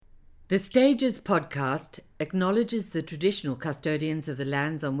The Stages podcast acknowledges the traditional custodians of the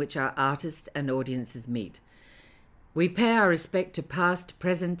lands on which our artists and audiences meet. We pay our respect to past,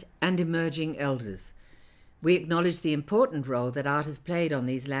 present, and emerging elders. We acknowledge the important role that art has played on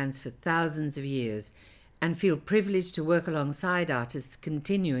these lands for thousands of years and feel privileged to work alongside artists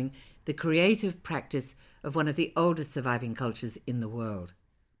continuing the creative practice of one of the oldest surviving cultures in the world.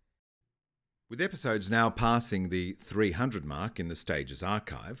 With episodes now passing the 300 mark in the Stages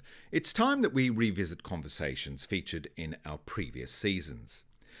archive, it's time that we revisit conversations featured in our previous seasons.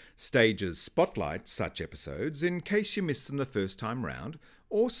 Stages spotlights such episodes in case you missed them the first time round,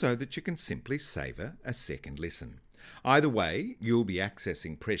 or so that you can simply savour a second listen. Either way, you'll be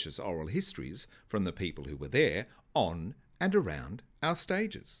accessing precious oral histories from the people who were there, on and around our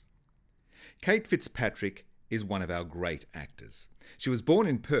stages. Kate Fitzpatrick is one of our great actors. She was born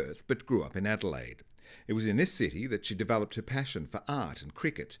in Perth but grew up in Adelaide. It was in this city that she developed her passion for art and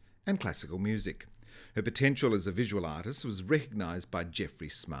cricket and classical music. Her potential as a visual artist was recognised by Geoffrey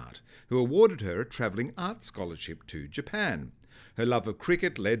Smart, who awarded her a travelling art scholarship to Japan. Her love of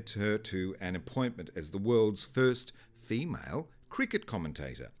cricket led her to an appointment as the world's first female cricket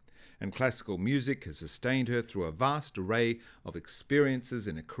commentator, and classical music has sustained her through a vast array of experiences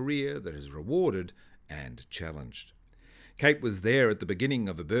in a career that has rewarded and challenged. Kate was there at the beginning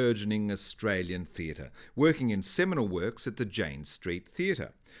of a burgeoning Australian theatre, working in seminal works at the Jane Street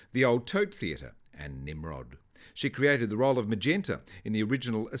Theatre, the Old Tote Theatre and Nimrod. She created the role of Magenta in the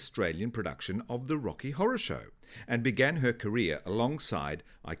original Australian production of The Rocky Horror Show and began her career alongside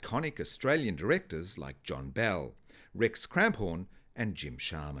iconic Australian directors like John Bell, Rex Cramphorn and Jim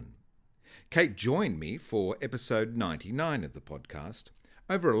Sharman. Kate joined me for episode 99 of the podcast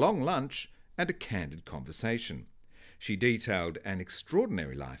over a long lunch and a candid conversation. She detailed an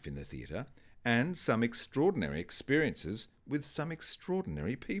extraordinary life in the theatre and some extraordinary experiences with some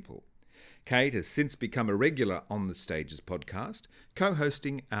extraordinary people. Kate has since become a regular on the Stages podcast,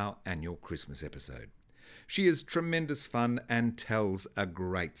 co-hosting our annual Christmas episode. She is tremendous fun and tells a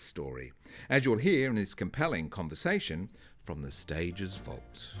great story, as you'll hear in this compelling conversation from the Stages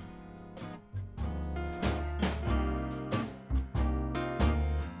vault.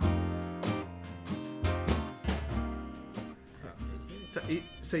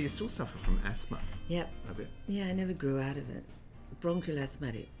 So you still suffer from asthma? Yep. A bit? Yeah, I never grew out of it. Bronchial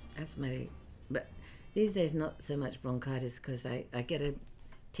asthmatic. But these days not so much bronchitis because I get a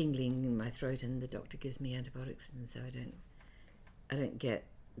tingling in my throat and the doctor gives me antibiotics, and so I don't get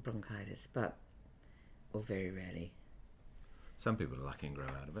bronchitis, or very rarely. Some people are lucky and grow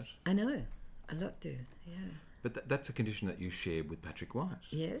out of it. I know. A lot do, yeah. But that's a condition that you share with Patrick White.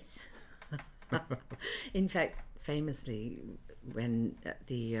 Yes. In fact, famously, when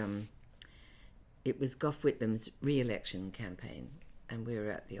it was Gough Whitlam's re-election campaign, and we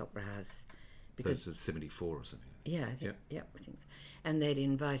were at the Opera House because so it's 74 or something. Yeah, I think so. And they'd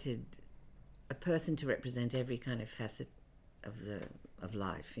invited a person to represent every kind of facet of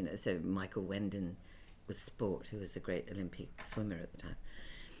life, you know. So Michael Wendon was sport, who was a great Olympic swimmer at the time,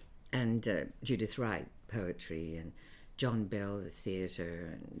 and Judith Wright, poetry, and John Bell, the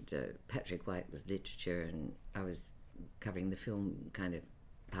theatre, and Patrick White was literature, and I was covering the film kind of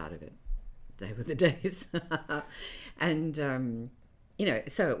part of it. They were the days. And,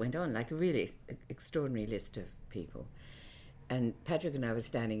 so it went on, like a really extraordinary list of people. And Patrick and I were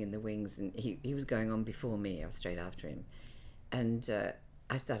standing in the wings, and he was going on before me. I was straight after him. And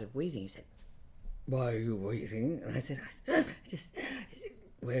I started wheezing. He said, "Why are you wheezing?" And I said,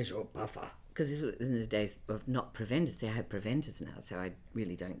 "Where's your buffer?" Because it was in the days of not preventers. I have preventers now, so I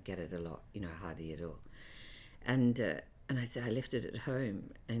really don't get it a lot, hardly at all. And I said, I left it at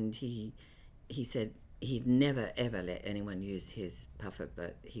home. And he said he'd never, ever let anyone use his puffer,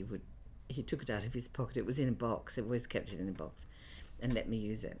 but he took it out of his pocket. It was in a box. I've always kept it in a box, and let me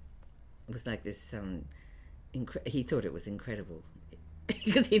use it. It was like this, he thought it was incredible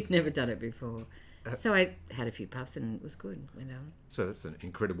because he'd never done it before. So I had a few puffs and it was good, went on. So that's an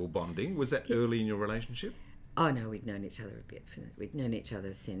incredible bonding. Was that early in your relationship? Oh no, we'd known each other a bit. We'd known each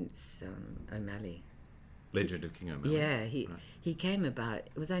other since O'Malley. Legend of King O'Malley. Yeah, he came about,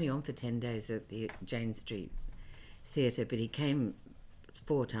 it was only on for 10 days at the Jane Street Theatre, but he came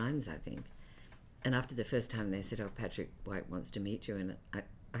 4 times, I think. And after the first time they said, "Oh, Patrick White wants to meet you," and I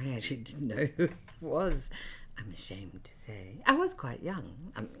actually didn't know who he was. I'm ashamed to say. I was quite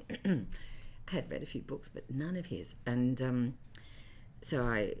young. I had read a few books, but none of his. And so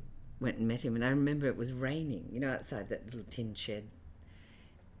I went and met him, and I remember it was raining, outside that little tin shed.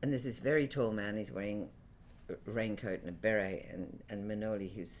 And there's this very tall man, he's wearing a raincoat and a beret, and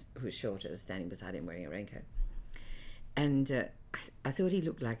Manoli, who's shorter, standing beside him wearing a raincoat. And I thought he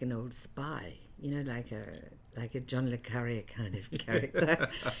looked like an old spy, like a John le Carre kind of character.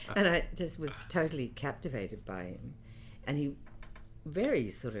 And I just was totally captivated by him. And he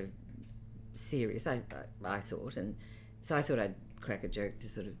very sort of serious, I thought. And so I thought I'd crack a joke to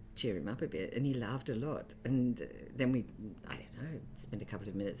sort of cheer him up a bit. And he laughed a lot. And then we, I don't know, spent a couple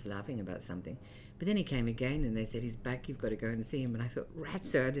of minutes laughing about something. But then he came again and they said, he's back, you've got to go and see him. And I thought,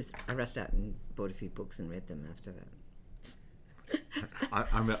 rats. So I rushed out and bought a few books and read them after that.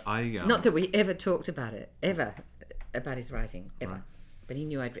 Not that we ever talked about it, ever, about his writing, ever. Right. But he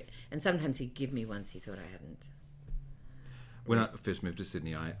knew I'd read. And sometimes he'd give me ones he thought I hadn't. When I first moved to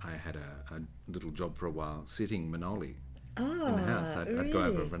Sydney, I had a little job for a while sitting Manoli in the house. I'd go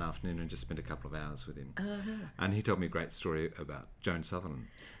over for an afternoon and just spend a couple of hours with him. And he told me a great story about Joan Sutherland,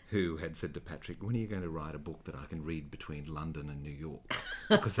 who had said to Patrick, when are you going to write a book that I can read between London and New York?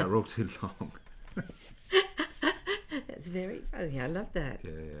 Because they're all too long. That's very funny. I love that.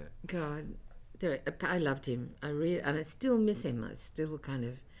 Yeah. God, I loved him. And I still miss him. I still kind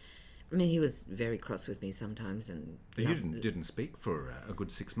of. I mean, he was very cross with me sometimes, and you didn't speak for a good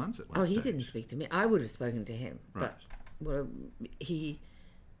 6 months at one stage. He didn't speak to me. I would have spoken to him, right. But he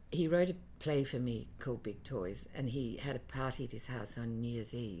wrote a play for me called Big Toys, and he had a party at his house on New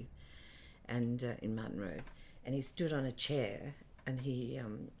Year's Eve, and in Martin Road, and he stood on a chair and he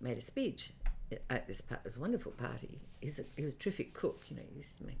made a speech at this wonderful party. He was a terrific cook, he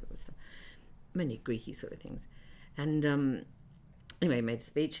used to make all this stuff, many Greeky sort of things. And anyway, he made a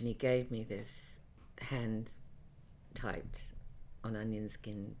speech and he gave me this hand-typed on onion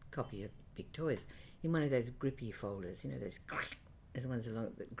skin copy of Big Toys in one of those grippy folders, those ones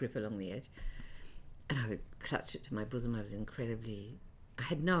that grip along the edge. And I clutched it to my bosom. I was I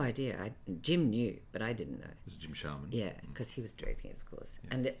had no idea. Jim knew, but I didn't know. This is Jim Sharman. Yeah, because he was directing it, of course.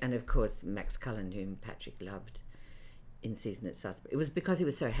 Yeah. And of course, Max Cullen, whom Patrick loved in Season at Sarsaparilla. It was because he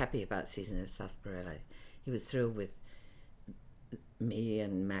was so happy about Season at Sarsaparilla. He was thrilled with me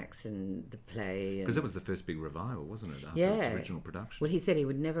and Max and the play. Because that was the first big revival, wasn't it, after its original production? Well, he said he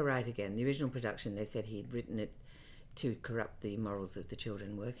would never write again. The original production, they said he'd written it to corrupt the morals of the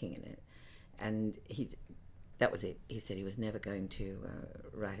children working in it. And that was it. He said he was never going to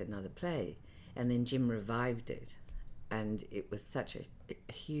write another play. And then Jim revived it. And it was such a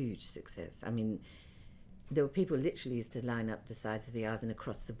huge success. I mean, there were people literally used to line up the sides of the aisles and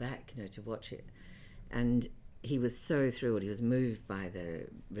across the back, to watch it. And he was so thrilled. He was moved by the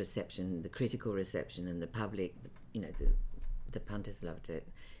reception, the critical reception, and the public. The punters loved it.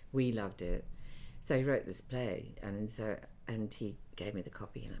 We loved it. So he wrote this play, and he gave me the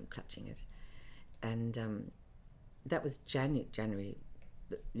copy, and I'm clutching it. And that was January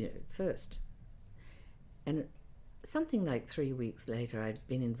 1st. And something like 3 weeks later, I'd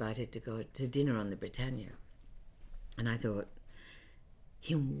been invited to go to dinner on the Britannia, and I thought,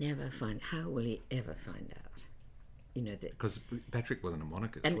 he'll never how will he ever find out? Because Patrick wasn't a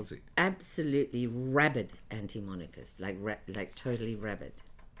monarchist, was he? Absolutely rabid anti-monarchist, like totally rabid,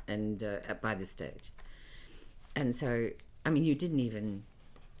 and by this stage. And so, I mean,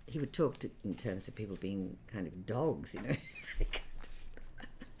 he would talk in terms of people being kind of dogs, And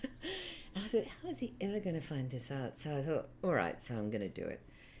I thought, how is he ever going to find this out? So I thought, all right, so I'm going to do it.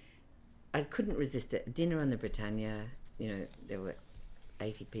 I couldn't resist it. Dinner on the Britannia, there were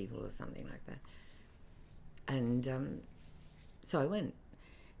 80 people or something like that. And so I went.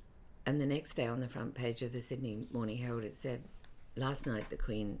 And the next day on the front page of the Sydney Morning Herald, it said, last night the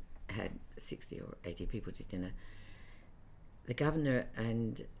Queen had 60 or 80 people to dinner. The Governor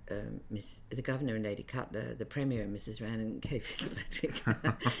and Lady Cutler, the Premier and Mrs. Rannan gave Fitzpatrick.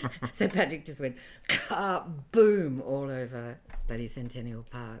 So Patrick just went, boom, all over bloody Centennial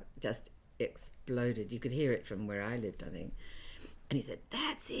Park, just exploded. You could hear it from where I lived, I think. And he said,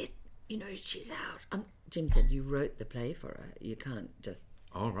 that's it. She's out. Jim said, you wrote the play for her. You can't just...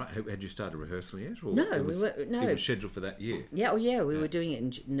 Oh, right. Had you started rehearsal yet? Or No, it was scheduled for that year? Yeah, we were doing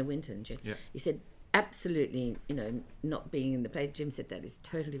it in the winter. In June. Yeah. He said, absolutely, not being in the play. Jim said, that is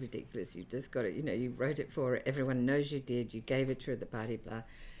totally ridiculous. You just got it, you wrote it for her. Everyone knows you did. You gave it to her at the party, blah.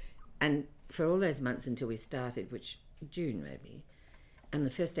 And for all those months until we started, which June maybe, and the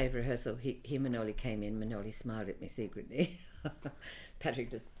first day of rehearsal, he and Manoli came in. Manoli smiled at me secretly.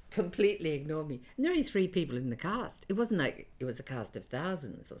 Patrick just completely ignored me. And there were only 3 people in the cast. It wasn't like it was a cast of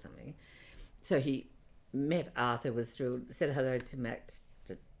thousands or something. So he met Arthur, was thrilled, said hello to Max,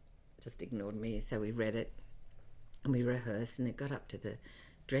 just ignored me. So we read it and we rehearsed, and it got up to the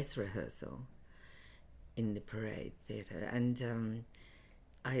dress rehearsal in the Parade Theatre. And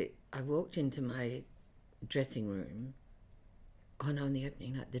I walked into my dressing room Oh no, on the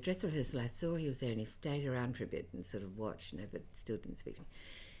opening night, the dress rehearsal, I saw he was there and he stayed around for a bit and sort of watched, but still didn't speak to me.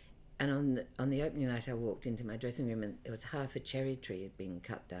 And on the opening night, I walked into my dressing room and there was half a cherry tree had been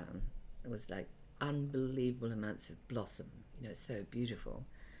cut down. It was like unbelievable amounts of blossom, so beautiful.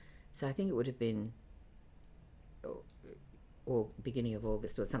 So I think it would have been or beginning of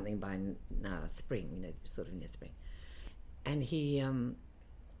August or something by now, spring, sort of near spring. And he, and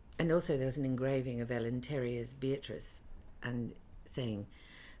also there was an engraving of Ellen Terrier's Beatrice and saying,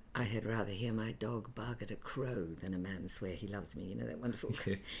 "I had rather hear my dog bark at a crow than a man swear he loves me," that wonderful.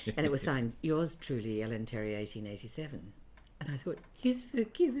 And it was signed, "Yours truly, Ellen Terrier, 1887. And I thought, he's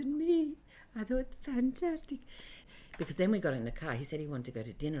forgiven me. I thought, fantastic. Because then we got in the car. He said he wanted to go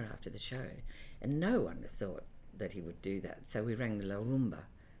to dinner after the show. And no one thought that he would do that. So we rang the La Rumba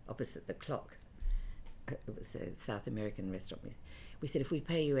opposite the Clock. It was a South American restaurant. We said, "If we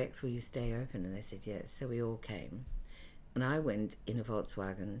pay you X, will you stay open?" And they said, yes. So we all came. And I went in a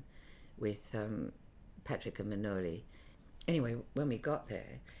Volkswagen with Patrick and Manoli. Anyway, when we got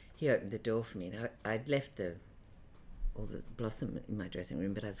there, he opened the door for me. And I'd left all the blossom in my dressing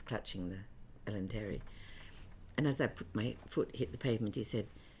room, but I was clutching the Ellen Terry. And as I put my foot hit the pavement, he said,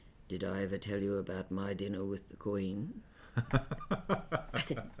 "Did I ever tell you about my dinner with the Queen?" I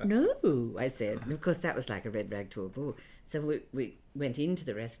said, "No," I said. And of course, that was like a red rag to a bull. So we went into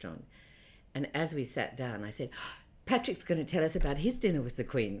the restaurant. And as we sat down, I said, "Patrick's going to tell us about his dinner with the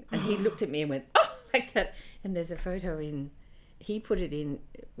Queen." And he looked at me and went, "Oh," like that. And there's a photo he put it in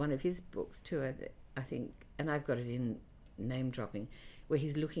one of his books too, I think, and I've got it in name dropping, where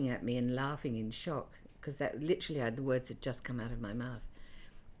he's looking at me and laughing in shock, because that literally the words had just come out of my mouth.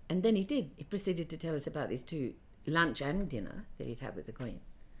 And then he proceeded to tell us about these two, lunch and dinner, that he'd had with the Queen.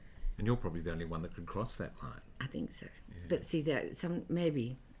 And you're probably the only one that could cross that line. I think so. Yeah. But see,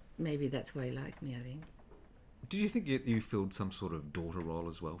 maybe that's why he liked me, I think. Did you think you filled some sort of daughter role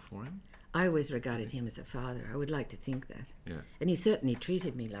as well for him? I always regarded him as a father. I would like to think that. Yeah. And he certainly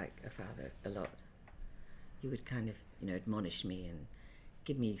treated me like a father a lot. He would kind of, admonish me and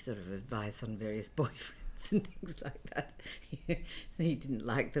give me sort of advice on various boyfriends and things like that. So he didn't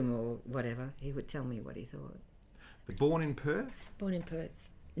like them or whatever. He would tell me what he thought. But born in Perth? Born in Perth.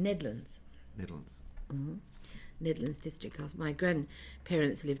 Nedlands. Nedlands. Mm-hmm. Nedlands District Hospital. My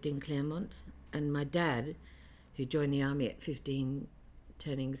grandparents lived in Claremont, and my dad, who joined the army at 15,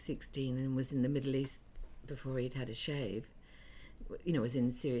 turning 16, and was in the Middle East before he'd had a shave, was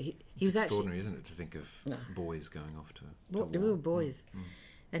in Syria. He was extraordinary, actually, isn't it, to think of boys going off to they were boys.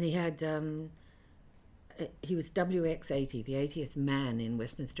 And he had, he was WX80, the 80th man in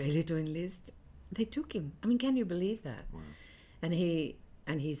Western Australia doing list. They took him. I mean, can you believe that? Wow. And he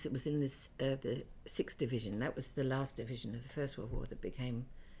was in this the 6th Division. That was the last division of the First World War that became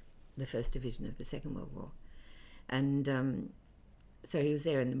the 1st Division of the Second World War. And so he was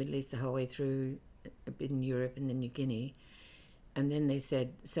there in the Middle East the whole way through, a bit in Europe and then New Guinea. And then they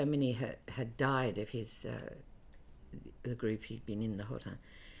said so many had died of his the group he'd been in the whole time.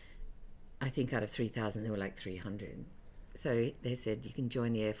 I think out of 3,000, there were like 300. So they said, you can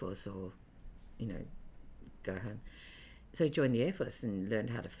join the Air Force or, go home. So he joined the Air Force and learned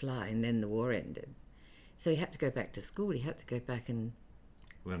how to fly, and then the war ended. So he had to go back to school. He had to go back and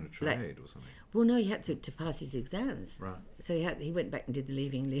learn a trade or something. Well, no, he had to pass his exams. Right. So he went back and did the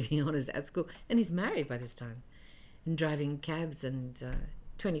leaving honours at school, and he's married by this time, and driving cabs, and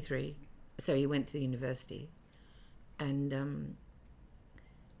 23. So he went to the university, and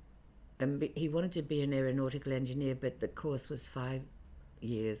he wanted to be an aeronautical engineer, but the course was 5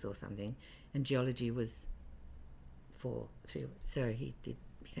 years or something, and geology was 3. So he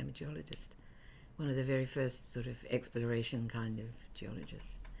became a geologist, one of the very first sort of exploration kind of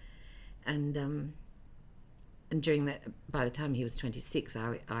geologists. And during that, by the time he was 26,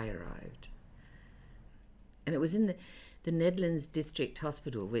 I arrived. And it was in the Nedlands District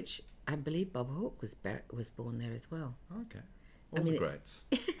Hospital, which I believe Bob Hawke was born there as well. Okay. All the greats.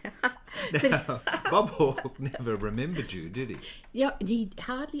 Now, Bob Hawke never remembered you, did he? Yeah, he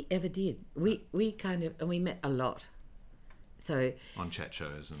hardly ever did. We kind of, and we met a lot. So on chat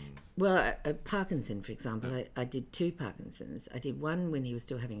shows and... Well, Parkinson, for example, I did 2 Parkinsons. I did one when he was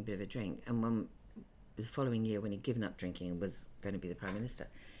still having a bit of a drink, and one the following year when he'd given up drinking and was going to be the Prime Minister.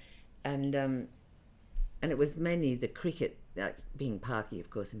 And it was mainly the cricket, being Parky, of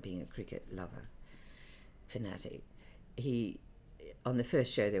course, and being a cricket lover, fanatic. On the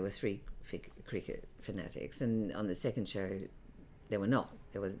first show, there were 3 cricket fanatics, and on the second show, there were not.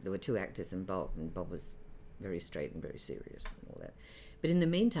 There were 2 actors and Bob was very straight and very serious and all that. But in the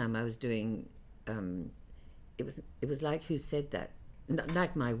meantime, I was doing, it was like Who Said That,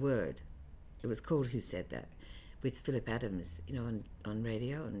 like My Word. It was called Who Said That, with Philip Adams, on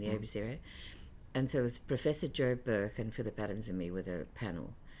radio, on the ABC radio. And so it was Professor Joe Burke and Philip Adams and me with a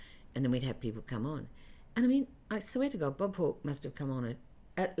panel. And then we'd have people come on. And I mean, I swear to God, Bob Hawke must have come on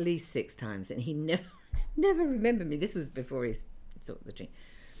at least 6 times, and he never remembered me. This was before he saw the drink.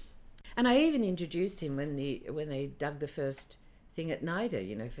 And I even introduced him when they dug the first thing at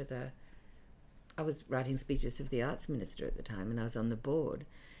NIDA, I was writing speeches for the arts minister at the time, and I was on the board.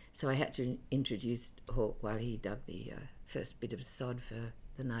 So I had to introduce Hawke while he dug the first bit of sod for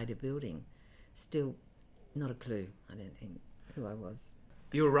the NIDA building. Still not a clue, I don't think, who I was.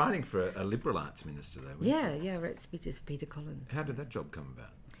 You were writing for a Liberal arts minister, though, weren't you? Yeah, I wrote speeches for Peter Collins. How did that job come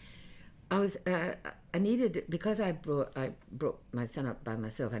about? I was, I needed, because I brought my son up by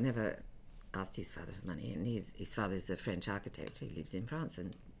myself. I never asked his father for money, and his father's a French architect who lives in France,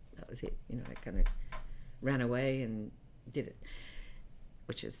 and that was it. I kind of ran away and did it,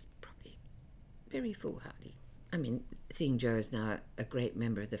 which was probably very foolhardy. I mean, seeing Joe is now a great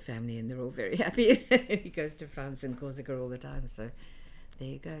member of the family, and they're all very happy. He goes to France and Corsica all the time, so there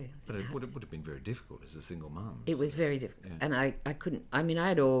you go. But it would have been very difficult as a single mum. It was very difficult. Yeah. And I couldn't, I mean, I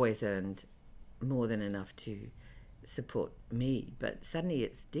had always earned more than enough to support me, but suddenly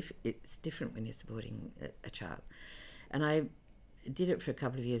it's different when you're supporting a child. And I did it for a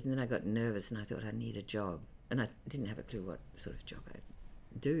couple of years, and then I got nervous, and I thought I need a job. And I didn't have a clue what sort of job I'd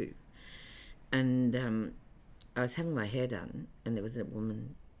do. And I was having my hair done, and there was a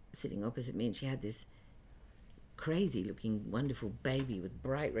woman sitting opposite me, and she had this crazy-looking, wonderful baby with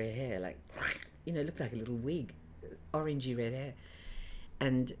bright red hair, looked like a little wig, orangey red hair.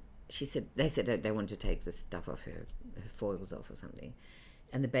 And they said they wanted to take the stuff off her foils off or something,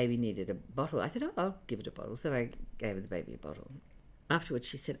 and the baby needed a bottle. I said, I'll give it a bottle. So I gave the baby a bottle. Afterwards,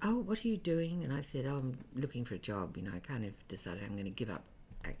 she said, what are you doing? And I said, I'm looking for a job. I kind of decided I'm going to give up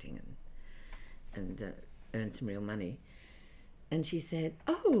acting and earn some real money. And she said,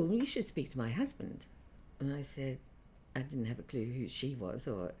 you should speak to my husband. And I said, I didn't have a clue who she was.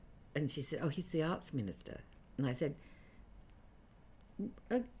 And she said, he's the arts minister. And I said,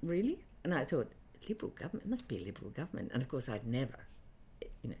 really? And I thought, Liberal government, it must be a Liberal government. And of course I'd never,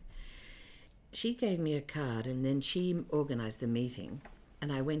 She gave me a card, and then she organised the meeting,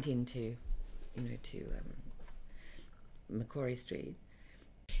 and I went into, to Macquarie Street.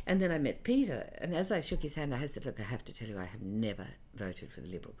 And then I met Peter, and as I shook his hand, I said, look, I have to tell you, I have never voted for the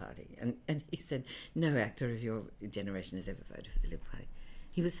Liberal Party. And he said, no actor of your generation has ever voted for the Liberal Party.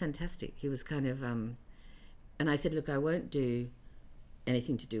 He was fantastic. He was kind of, and I said, look, I won't do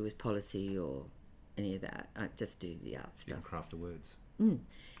anything to do with policy or any of that. I just do the art stuff. You craft the words.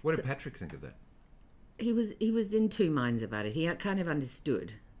 What did Patrick think of that? He was in two minds about it. He kind of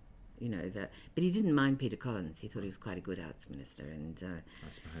understood, but he didn't mind Peter Collins. He thought he was quite a good arts minister, and I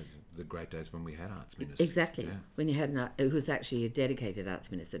suppose the great days when we had arts ministers. Exactly, yeah. When you had who was actually a dedicated arts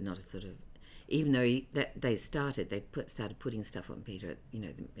minister, not a sort of, even though they started putting stuff on Peter,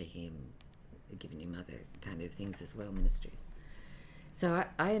 making him, giving him other kind of things as well, ministries. So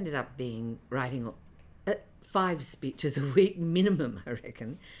I ended up writing 5 speeches a week minimum, I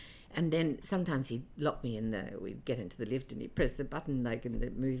reckon. And then sometimes he'd lock me we'd get into the lift and he'd press the button like in the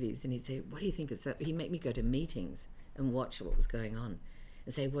movies, and he'd say, what do you think of so? He'd make me go to meetings and watch what was going on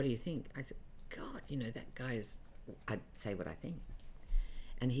and say, what do you think? I said, God, that guy is, I'd say what I think.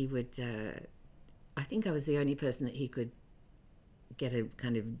 And he would, I think I was the only person that he could get a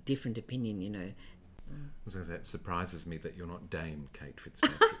kind of different opinion, That surprises me that you're not Dame Kate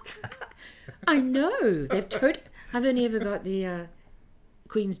Fitzpatrick. I know. I've only ever got the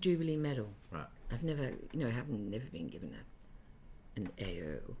Queen's Jubilee Medal. Right. I've never, never been given an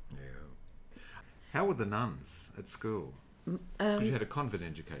AO. How were the nuns at school? Because you had a convent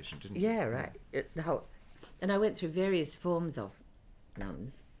education, didn't you? Yeah, right. And I went through various forms of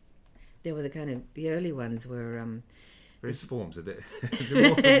nuns. There were the early ones were... various forms of it.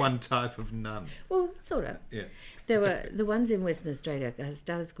 More than one type of nun. Well, sort of. Yeah. There were the ones in Western Australia. I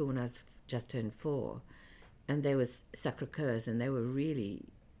started school when I was just turned 4, and they were Sacré-Cœurs, and they were really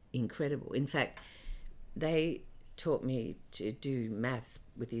incredible. In fact, they taught me to do maths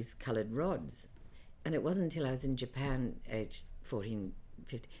with these coloured rods, and it wasn't until I was in Japan, aged 14,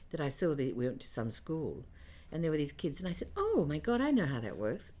 15, that I saw that we went to some school, and there were these kids, and I said, "Oh my God, I know how that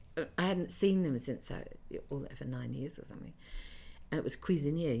works." I hadn't seen them since all that for 9 years or something, and it was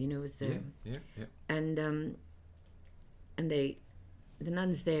Cuisinier, was the and the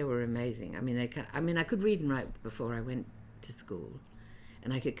nuns there were amazing. I mean, I could read and write before I went to school,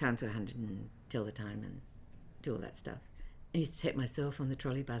 and I could count to 100 and tell the time and do all that stuff. I used to take myself on the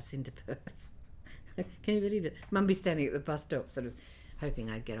trolley bus into Perth. Can you believe it? Mum be standing at the bus stop, sort of hoping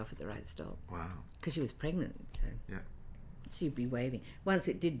I'd get off at the right stop. Wow. Because she was pregnant, so Yeah. she'd be waving. Once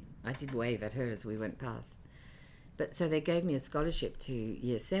I did wave at her as we went past. But so they gave me a scholarship to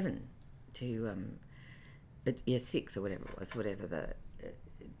year 7, to year 6 or whatever it was,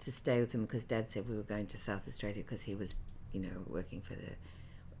 to stay with them, because Dad said we were going to South Australia because he was, working for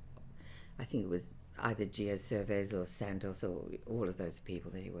I think it was either Geosurveys or Santos or all of those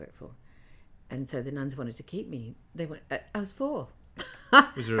people that he worked for. And so the nuns wanted to keep me. I was 4.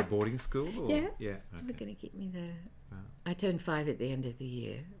 Was there a boarding school? Or? Yeah. Yeah. They were going to keep me there. Wow. I turned 5 at the end of the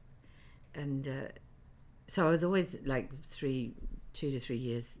year. And so I was always like 2 to 3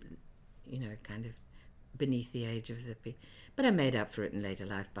 years, kind of beneath the age of the... But I made up for it in later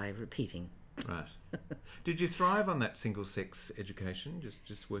life by repeating. Right. Did you thrive on that single-sex education,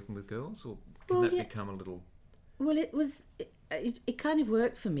 just working with girls? Or can that become a little... Well, it kind of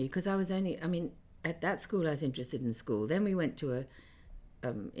worked for me, because I was at that school I was interested in school. Then we went to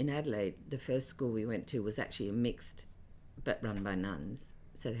in Adelaide, the first school we went to was actually a mixed, but run by nuns.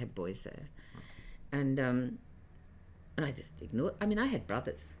 So they had boys there. And I just ignored... I had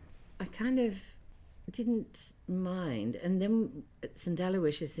brothers. I kind of didn't mind. And then at St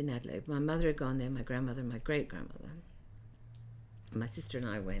Aloysius in Adelaide, my mother had gone there, my grandmother, my great-grandmother. My sister and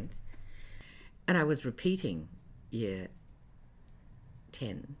I went. And I was repeating year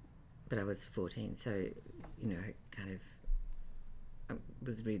 10, but I was 14, so, it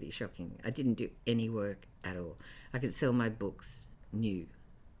was really shocking. I didn't do any work at all. I could sell my books new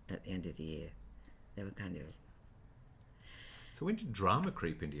at the end of the year. They were kind of... So when did drama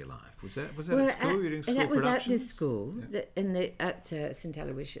creep into your life? Was that at school? You were doing school that was productions? at this school, at St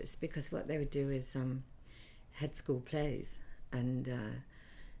Aloysius, because what they would do is had school plays, and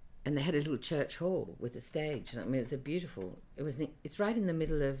they had a little church hall with a stage. And it was it's right in the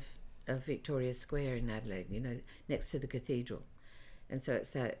middle of Victoria Square in Adelaide, next to the cathedral. And so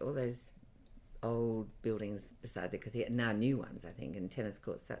it's all those old buildings beside the cathedral, now new ones, I think, and tennis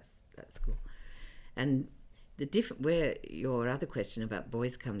courts. That's that school. And where your other question about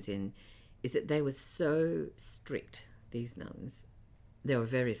boys comes in is that they were so strict, these nuns. They were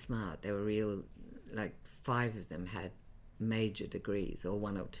very smart. They were real, 5 of them had major degrees, or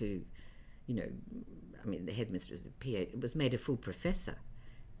 1 or 2. The headmistress of PA was made a full professor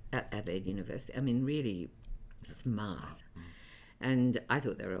at Adelaide University. Really smart. And I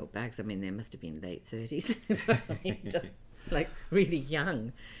thought they were old bags. They must have been late 30s. Just really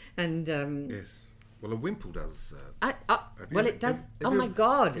young. And yes. Well, a Wimple does. It does. My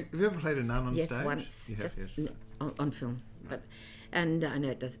God! Have you ever played a nun on stage? Yes, once, Yes. on film. But and I know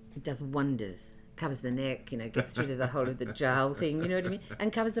it does wonders. Covers the neck, gets rid of the whole of the jowl thing. You know what I mean?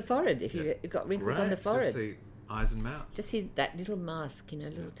 And covers the forehead if you've got wrinkles on the forehead. Just see eyes and mouth. Just see that little mask,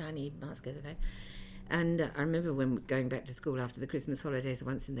 little tiny mask of the face. And I remember when going back to school after the Christmas holidays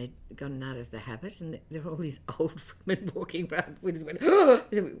once, and they'd gotten out of the habit, and there were all these old women walking around. We just went, oh!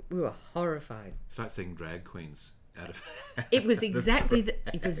 We were horrified. It's like seeing drag queens out of... It was exactly...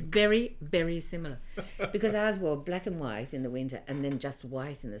 it was very, very similar. Because ours wore black and white in the winter, and then just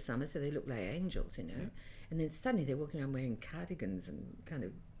white in the summer, so they looked like angels, Yeah. And then suddenly they're walking around wearing cardigans and kind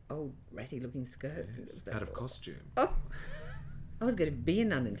of old ratty-looking skirts. Yes, and it was out of costume. Oh! I was going to be a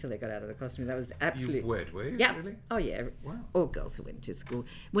nun until they got out of the costume. That was absolutely... You were you? Yeah. Really? Oh, yeah. Wow. All girls who went to school,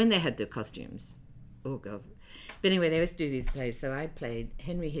 when they had their costumes, all girls. But anyway, they used to do these plays. So I played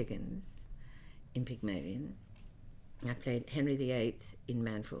Henry Higgins in Pygmalion. I played Henry VIII in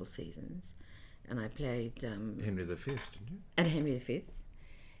Man for All Seasons. And I played... Henry V, didn't you? And Henry V.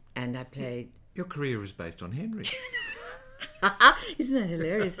 And I played... Your career is based on Henry. Isn't that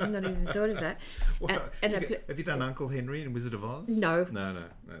hilarious? I've not even thought of that. Well, have you done Uncle Henry in Wizard of Oz? No. No,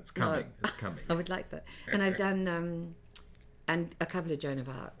 it's coming. No. It's coming. I would like that. And I've done and a couple of Joan of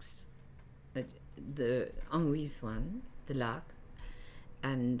Arc's. The Henri's one, the Lark,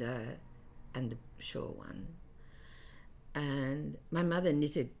 and the Shaw one. And my mother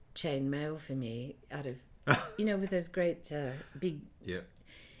knitted chain mail for me out of, with those great big... Yeah.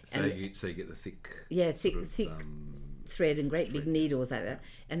 So you get the thick... Yeah, thick thread and great big needles like that.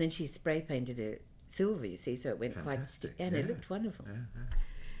 And then she spray painted it silver, you see, so it went fantastic. And it looked wonderful. Yeah.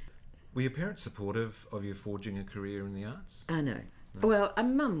 Were your parents supportive of you forging a career in the arts? No. Well,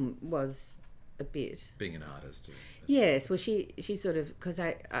 Mum was a bit. Being an artist. Yes, well, she sort of, because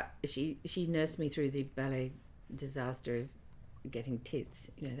she nursed me through the ballet disaster of getting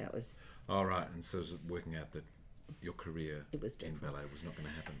tits. That was... Oh, right, and so working out that your career in ballet was not going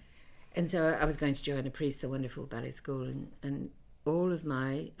to happen. And so I was going to Joanna Priest, the wonderful ballet school, and all of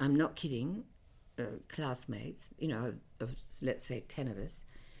my, I'm not kidding, classmates, of let's say 10 of us,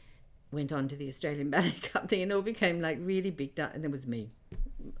 went on to the Australian Ballet Company, and all became like really big. And there was me.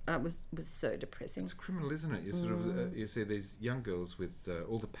 It was so depressing. It's criminal, isn't it? You sort of you see these young girls with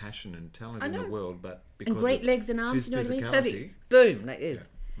all the passion and talent in the world, but because and great of legs and arms, you know what I mean? Perfect. Boom, like this.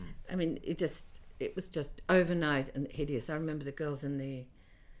 Yeah. I mean, it was just overnight and hideous. I remember the girls in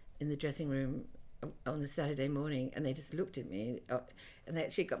the dressing room on a Saturday morning, and they just looked at me, and they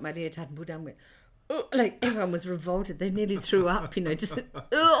actually got my leotard and pulled down and went, oh, like everyone was revolted. They nearly threw up, you know, just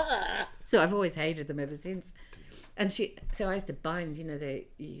so I've always hated them ever since. And so I used to bind, you know, you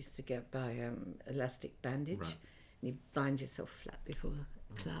used to get by elastic bandage, right. And you bind yourself flat before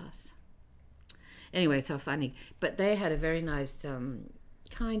class. Anyway, so funny. But they had a very nice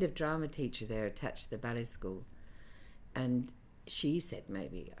kind of drama teacher there attached to the ballet school, and she said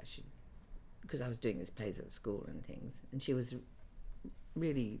maybe I should, because I was doing these plays at school and things, and she was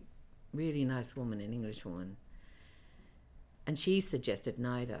really, really nice woman, an English woman, and she suggested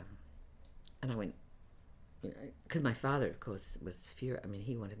NIDA, and I went, you know, because my father, of course, was furious. I mean,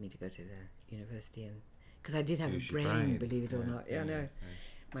 he wanted me to go to the university, and because I did have a brain, believe it or not. Yeah, I know.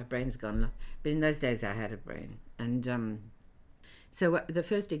 My brain's gone. But in those days, I had a brain. And so the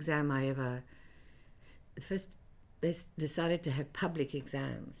first exam they decided to have public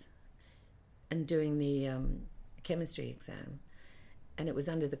exams, and doing the chemistry exam. And it was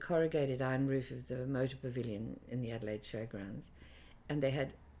under the corrugated iron roof of the motor pavilion in the Adelaide Showgrounds. And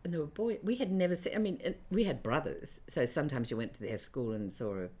there were boys, we had never seen, I mean, we had brothers. So sometimes you went to their school and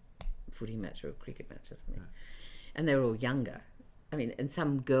saw a footy match or a cricket match or something. Yeah. And they were all younger. I mean, and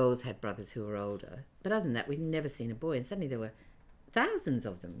some girls had brothers who were older. But other than that, we'd never seen a boy. And suddenly there were thousands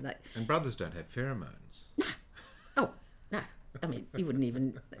of them. And brothers don't have pheromones. No. Oh, no. I mean, you wouldn't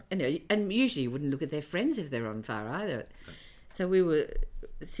even, you know, and usually you wouldn't look at their friends if they're on fire either. So we were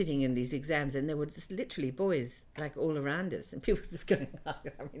sitting in these exams, and there were just literally boys like all around us, and people were just going, I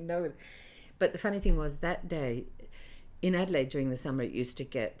mean, no. But the funny thing was that day in Adelaide during the summer, it used to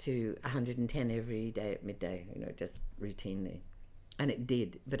get to 110 every day at midday, you know, just routinely. And it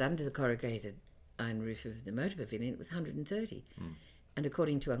did. But under the corrugated iron roof of the motor pavilion, it was 130. And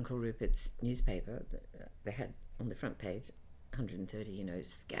according to Uncle Rupert's newspaper, they had on the front page 130, you know,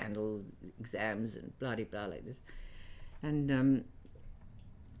 scandals, exams, and blah-de-blah like this. And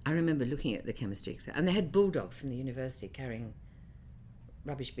I remember looking at the chemistry exam, and they had bulldogs from the university carrying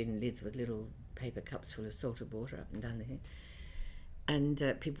rubbish bin lids with little paper cups full of salted water up and down the hill.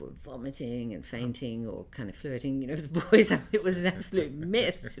 And people were vomiting and fainting or kind of flirting, you know, with the boys. I mean, it was an absolute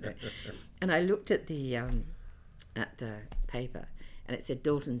mess, you know. And I looked at the paper, and it said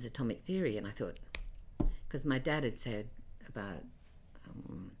Dalton's atomic theory, and I thought, because my dad had said about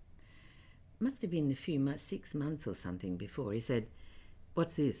must have been a few months, 6 months or something before, he said,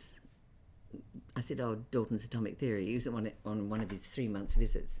 what's this? I said, oh, Dalton's atomic theory. He was on one of his 3-month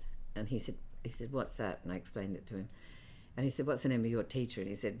visits. And he said, what's that? And I explained it to him. And he said, what's the name of your teacher? And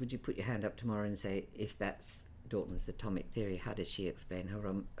he said, would you put your hand up tomorrow and say, if that's Dalton's atomic theory, how does she explain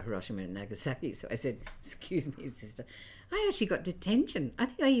Hiroshima and Nagasaki? So I said, excuse me, sister, I actually got detention. I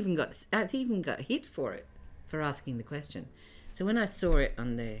think I even got hit for it, for asking the question. So when I saw it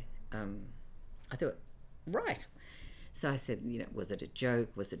on the I thought, right. So I said, you know, was it a joke?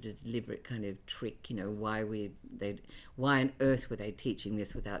 Was it a deliberate kind of trick? You know, why on earth were they teaching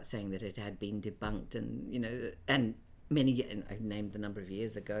this without saying that it had been debunked? And, you know, and and I named the number of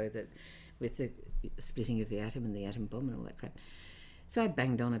years ago that with the splitting of the atom and the atom bomb and all that crap. So I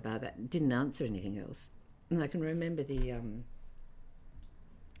banged on about that, didn't answer anything else. And I can remember the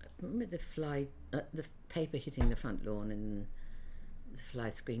paper hitting the front lawn and the fly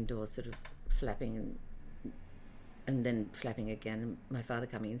screen door sort of flapping and then flapping again, and my father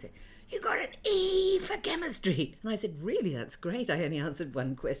coming in and said, you got an E for chemistry. And I said, really, that's great. I only answered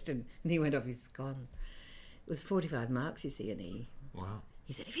one question. And he went off his scone. It was 45 marks, you see, an E. Wow.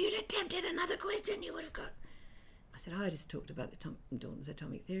 He said, if you'd attempted another question, you would have got... I said, I just talked about Dalton's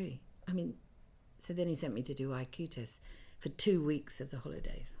atomic theory. I mean, so then he sent me to do IQ tests for 2 weeks of the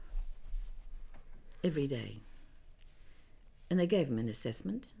holidays. Every day. And they gave him an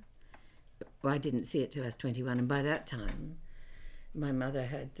assessment. Well, I didn't see it till I was 21, and by that time, my mother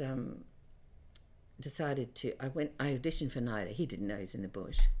had decided to... I auditioned for NIDA. He didn't know he was in the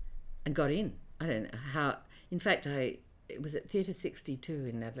bush, and got in. I don't know how... In fact, it was at Theatre 62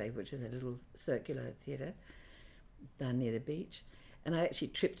 in Adelaide, which is a little circular theatre down near the beach, and I actually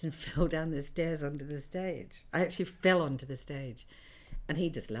tripped and fell down the stairs onto the stage. I actually fell onto the stage, and he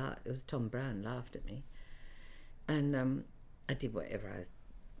just laughed. It was Tom Brown laughed at me, and I did whatever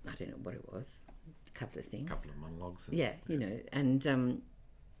I don't know what it was, a couple of things. A couple of monologues. Yeah, you know, and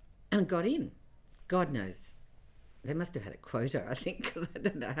got in. God knows they must have had a quota, I think, because I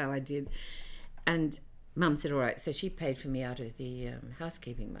don't know how I did. And Mum said, all right, so she paid for me out of the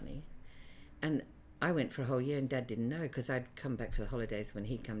housekeeping money. And I went for a whole year, and Dad didn't know, because I'd come back for the holidays when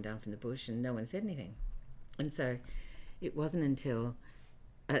he'd come down from the bush, and no one said anything. And so it wasn't until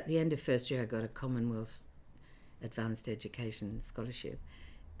at the end of first year I got a Commonwealth Advanced Education Scholarship.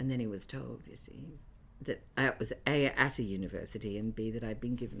 And then he was told, you see, that I was A, at a university, and B, that I'd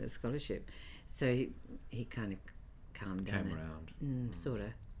been given a scholarship. So he kind of calmed down. Came around. Sort of.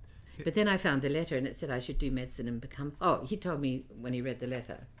 But then I found the letter, and it said I should do medicine and become... Oh, he told me when he read the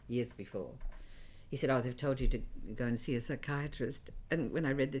letter years before. He said, oh, they've told you to go and see a psychiatrist. And when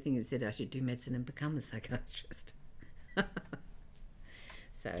I read the thing, it said I should do medicine and become a psychiatrist.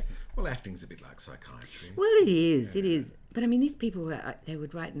 So... Well, acting's a bit like psychiatry. Well, it is, it is. But I mean, these people, they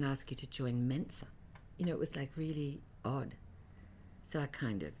would write and ask you to join Mensa. You know, it was like really odd. So I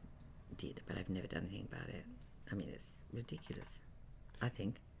kind of did, but I've never done anything about it. I mean, it's ridiculous, I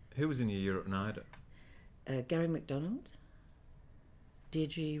think. Who was in your year at NIDA? Gary MacDonald,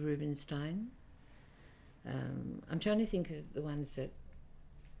 Deirdre Rubinstein. I'm trying to think of the ones that...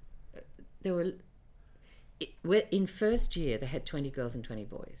 there were... in first year, they had 20 girls and 20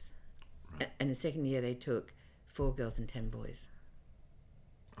 boys. Right. And in second year, they took 4 girls and 10 boys.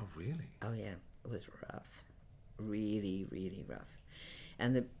 Oh, really? Oh, yeah. It was rough. Really, really rough.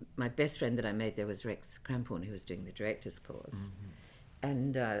 And my best friend that I made there was Rex Cramphorn, who was doing the director's course. Mm-hmm.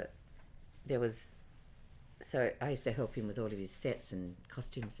 And there was... So I used to help him with all of his sets and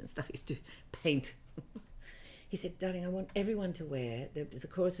costumes and stuff. He used to paint. He said, darling, I want everyone to wear... There's a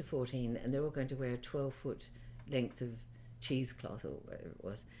chorus of 14, and they're all going to wear a 12-foot length of cheesecloth, or whatever it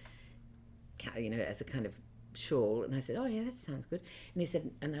was, you know, as a kind of shawl. And I said, oh, yeah, that sounds good. And he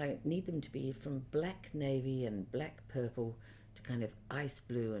said, and I need them to be from black navy and black purple to kind of ice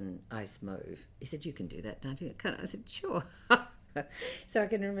blue and ice mauve. He said, you can do that, don't you? I said, sure. So I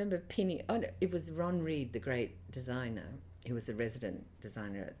can remember pinning... Oh, no, it was Ron Reed, the great designer. He was a resident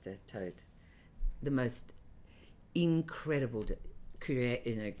designer at the Tote. The most incredible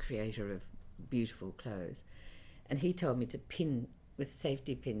creator of beautiful clothes. And he told me to pin with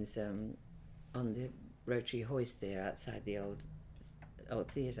safety pins on the rotary hoist there outside the old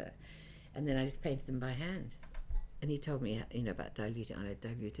theatre. And then I just painted them by hand. And he told me, you know, about diluting. I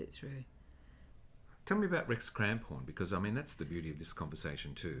dilute it through. Tell me about Rex Cramphorn, because I mean that's the beauty of this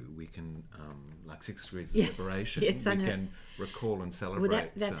conversation too. We can, like 6 degrees of separation, yes, we can recall and celebrate. Well,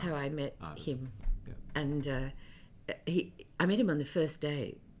 that's how I met him, yeah. And I met him on the first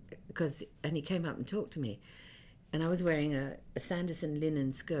day, and he came up and talked to me, and I was wearing a Sanderson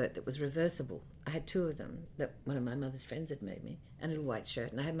linen skirt that was reversible. I had 2 of them that one of my mother's friends had made me, and a little white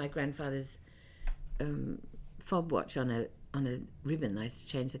shirt, and I had my grandfather's fob watch on a ribbon. I used to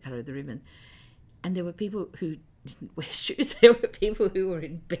change the colour of the ribbon. And there were people who didn't wear shoes. There were people who were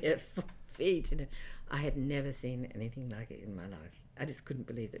in bare feet. You know, I had never seen anything like it in my life. I just couldn't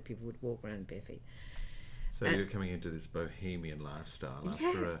believe that people would walk around bare feet. So you're coming into this bohemian lifestyle yeah.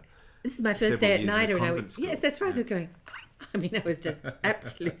 after this is my first day at NIDA, and I went, yes, that's right. Yeah. I was going. I mean, I was just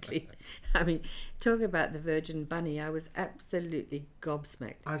absolutely. I mean, talk about the Virgin Bunny. I was absolutely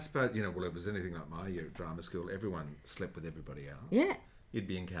gobsmacked. I suppose, you know, well, if it was anything like my year at drama school, everyone slept with everybody else. Yeah. You'd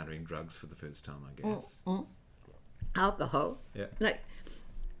be encountering drugs for the first time, I guess. Alcohol. Yeah. Like,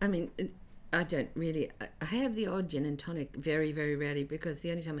 I mean, I don't really... I have the odd gin and tonic very, very rarely, because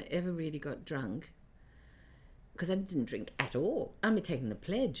the only time I ever really got drunk, because I didn't drink at all. I'm taking the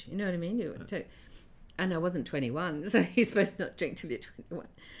pledge, you know what I mean? And I wasn't 21, so you're supposed to not drink till you're 21.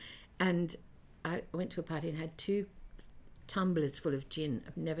 And I went to a party and had 2 tumblers full of gin.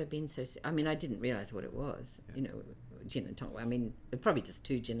 I've never been so... I mean, I didn't realise what it was, you know... Gin and tonic. I mean, probably just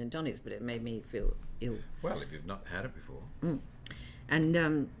 2 gin and tonics, but it made me feel ill. Well, if you've not had it before. And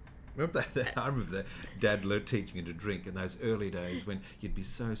remember that? I remember that Dad teaching you to drink in those early days when you'd be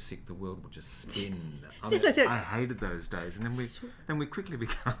so sick the world would just spin. I hated those days, and then we quickly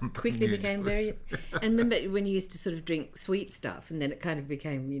became very. And remember when you used to sort of drink sweet stuff, and then it kind of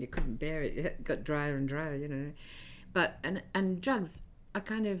became, you know, couldn't bear it. It got drier and drier, you know. But and drugs. I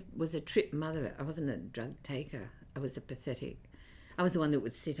kind of was a trip mother. I wasn't a drug taker. I was I was the one that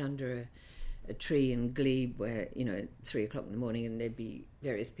would sit under a tree in Glebe where, you know, at 3 o'clock in the morning, and there'd be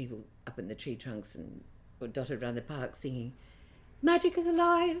various people up in the tree trunks and or dotted around the park singing, magic is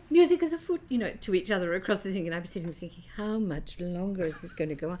alive, music is afoot, you know, to each other across the thing. And I'd be sitting there thinking, how much longer is this going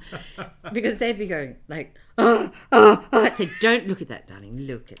to go on? Because they'd be going like, I'd say, don't look at that, darling,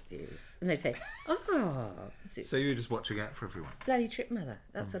 look at this. And they'd say, So you were just watching out for everyone. Bloody trip mother.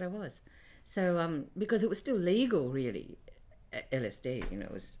 That's what I was. So, because it was still legal, really, LSD, you know,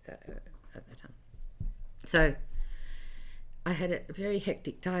 it was at that time. So I had a very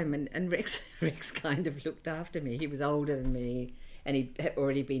hectic time, and Rex kind of looked after me. He was older than me, and he had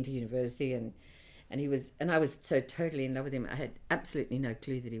already been to university, and I was so totally in love with him. I had absolutely no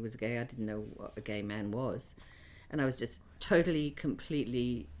clue that he was gay. I didn't know what a gay man was, and I was just totally,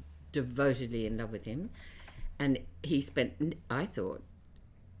 completely, devotedly in love with him. And he spent, I thought,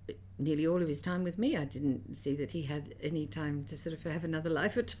 nearly all of his time with me. I didn't see that he had any time to sort of have another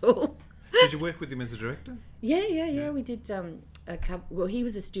life at all. Did you work with him as a director? Yeah. We did a couple. Well, he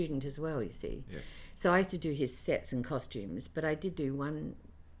was a student as well, you see. Yeah. So I used to do his sets and costumes, but I did do one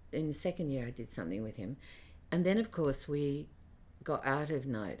in the second year. I did something with him, and then of course we got out of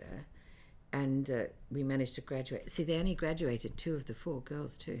NIDA, and we managed to graduate. See, they only graduated 2 of the 4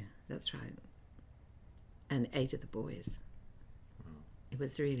 girls too. That's right, and 8 of the boys. Wow. It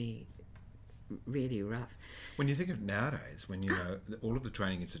was really, really rough. When you think of nowadays, when you know all of the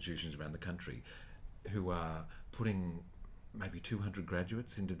training institutions around the country who are putting maybe 200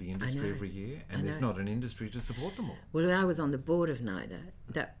 graduates into the industry every year, and there's not an industry to support them all. Well, I was on the board of NIDA,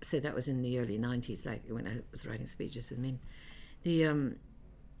 that was in the early 90s, like when I was writing speeches with men.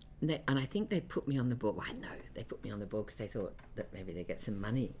 And I think they put me on the board. Well, I know they put me on the board because they thought that maybe they get some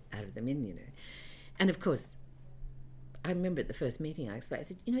money out of them in, you know. And of course, I remember at the first meeting I explained, I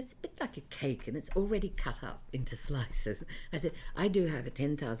said, you know, it's a bit like a cake and it's already cut up into slices. I said, I do have a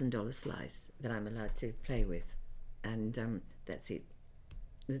 $10,000 slice that I'm allowed to play with, and that's it.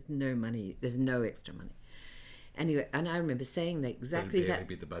 There's no money, there's no extra money. Anyway, and I remember saying that exactly that. It'd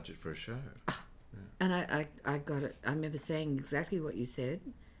be the budget for a show. And I got it. I remember saying exactly what you said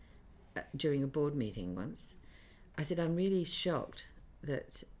during a board meeting once. I said, I'm really shocked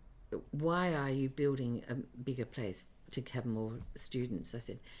that, why are you building a bigger place to have more students? I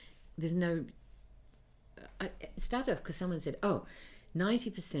said, there's no... It started off because someone said,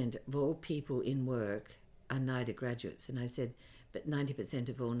 90% of all people in work are NIDA graduates. And I said, but 90%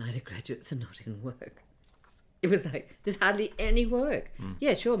 of all NIDA graduates are not in work. It was like, there's hardly any work.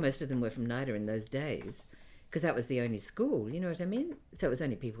 Yeah, sure, most of them were from NIDA in those days, because that was the only school, you know what I mean? So it was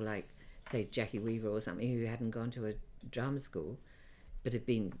only people like, say, Jackie Weaver or something, who hadn't gone to a drama school, but had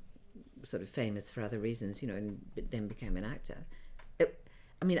been sort of famous for other reasons, you know, and then became an actor.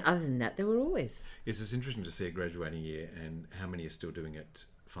 I mean, other than that, there were always... It's interesting to see a graduating year and how many are still doing it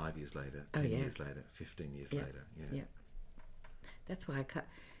 5 years later, 10 years later, 15 years later. Yeah. That's why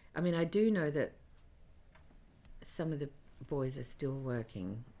I do know that some of the boys are still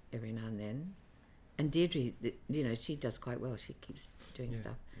working every now and then. And Deirdre, you know, she does quite well. She keeps doing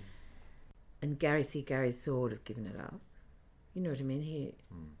stuff. Yeah. And Gary's sort of given it up. You know what I mean?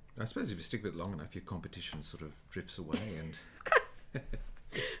 I suppose if you stick with it long enough, your competition sort of drifts away and...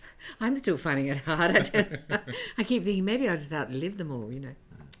 I'm still finding it hard. I keep thinking maybe I'll just outlive them all, you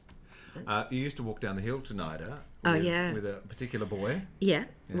know. You used to walk down the hill to NIDA with a particular boy. Yeah.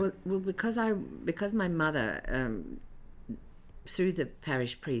 Well, because my mother, through the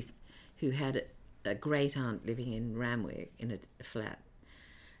parish priest, who had a great aunt living in Ramwick in a flat,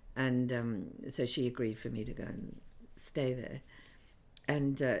 and so she agreed for me to go and stay there,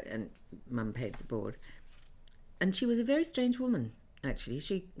 and Mum paid the board, and she was a very strange woman. Actually,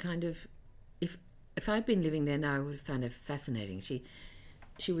 she kind of, if I'd been living there now, I would have found her fascinating.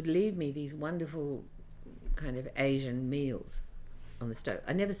 She would leave me these wonderful kind of Asian meals on the stove.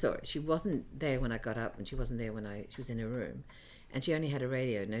 I never saw it. She wasn't there when I got up, and she wasn't there when she was in her room, and she only had a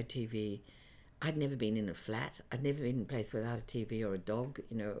radio, no TV. I'd never been in a flat. I'd never been in a place without a TV or a dog,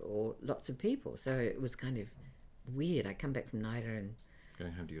 you know, or lots of people. So it was kind of weird. I'd come back from NIDA and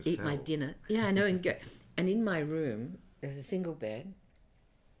going home to your eat cell. my dinner. Yeah, I know. And in my room, there was a single bed,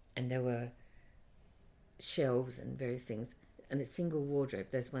 and there were shelves and various things, and a single wardrobe,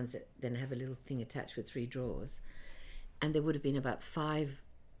 those ones that then have a little thing attached with 3 drawers. And there would have been about 5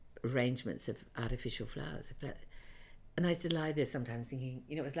 arrangements of artificial flowers. And I used to lie there sometimes thinking,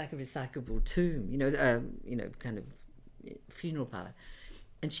 you know, it was like a recyclable tomb, you know, kind of funeral parlour.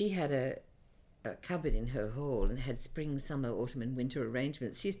 And she had a cupboard in her hall and had spring, summer, autumn and winter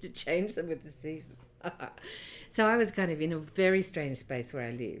arrangements. She used to change them with the season. So I was kind of in a very strange space where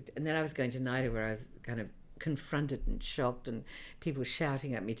I lived. And then I was going to NIDA, where I was kind of confronted and shocked, and people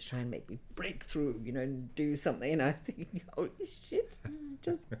shouting at me to try and make me break through, you know, and do something. And I was thinking, holy shit, this is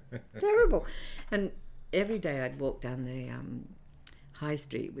just terrible. And every day I'd walk down the high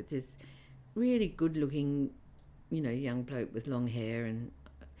street with this really good-looking, you know, young bloke with long hair, and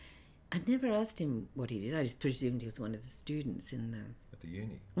I never asked him what he did. I just presumed he was one of the students in at the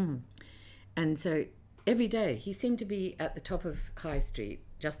uni. And so every day he seemed to be at the top of High Street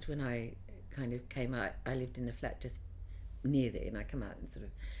just when I kind of came out. I lived in a flat just near there, and I come out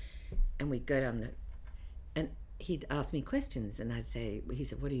and and we'd go down and he'd ask me questions, and I'd say, he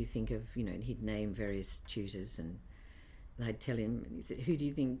said, what do you think of, and he'd name various tutors, and I'd tell him, and he said, who do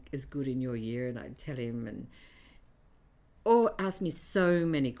you think is good in your year? And I'd tell him, or ask me so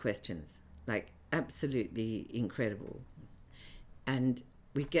many questions, like absolutely incredible. And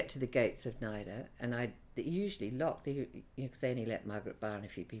we'd get to the gates of NIDA, and I'd usually lock, because they only let Margaret Barr and a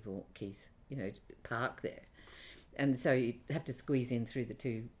few people, Keith, park there. And so you'd have to squeeze in through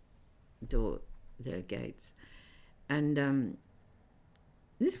the the gates. And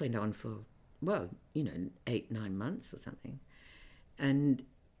this went on for, 8-9 months or something. And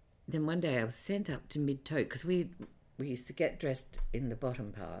then one day I was sent up to Mid-Tote, because we used to get dressed in the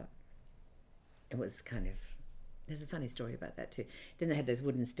bottom part. It was kind of, there's a funny story about that too. Then they had those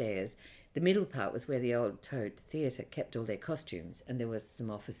wooden stairs. The middle part was where the old Tote Theatre kept all their costumes, and there were some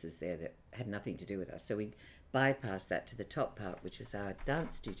offices there that had nothing to do with us. So we bypassed that to the top part, which was our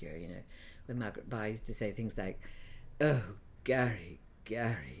dance studio, where Margaret Barr used to say things like, oh, Gary,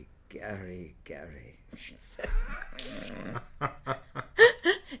 Gary, Gary, Gary.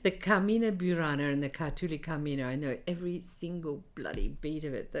 The Carmina Burana and the Cartuli Carmina, I know every single bloody beat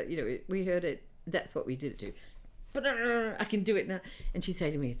of it. That we heard it. That's what we did it to. But I can do it now. And she'd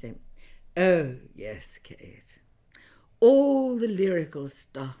say to me, oh, yes, Kate, all the lyrical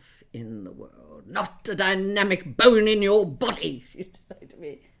stuff in the world, not a dynamic bone in your body, she used to say to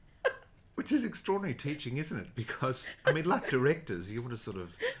me. Which is extraordinary teaching, isn't it? Because, like directors, you want to sort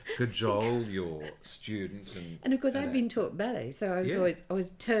of cajole your students. And of course, I'd been taught ballet, so I was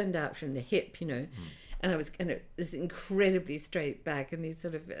always turned out from the hip, and I was kind of this incredibly straight back, and these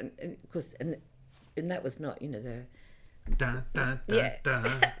sort of, and of course, and that was not, the... Da, da, da, yeah,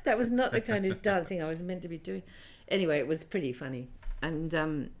 da. that was not the kind of dancing I was meant to be doing. Anyway, it was pretty funny. And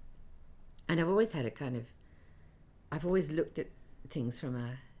I've always had I've always looked at things from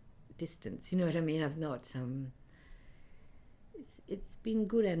a distance, you know what I mean? I've not it's been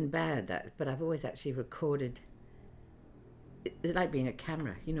good and bad, but I've always actually recorded. It's like being a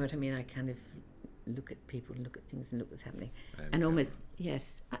camera, you know what I mean? I kind of look at people and look at things and look what's happening, and almost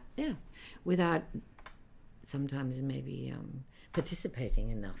without sometimes maybe participating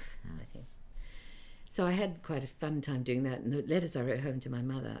enough. I think so. I had quite a fun time doing that, and the letters I wrote home to my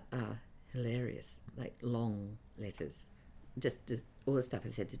mother are hilarious, like long letters, just all the stuff I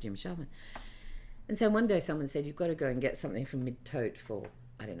said to Jim Sharman. And so one day someone said, you've got to go and get something from Mid-Tote for,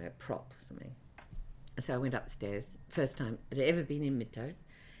 I don't know, a prop or something. And so I went upstairs, first time I'd ever been in Mid-Tote,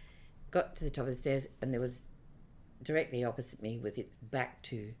 got to the top of the stairs, and there was directly opposite me, with its back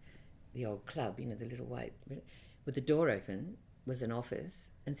to the old club, the little white, with the door open, was an office,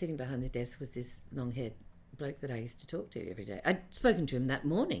 and sitting behind the desk was this long-haired bloke that I used to talk to every day. I'd spoken to him that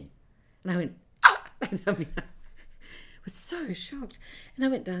morning, and I went, ah! I was so shocked. And I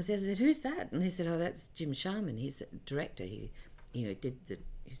went downstairs and said, who's that? And they said, oh, that's Jim Sharman. He's a director. He's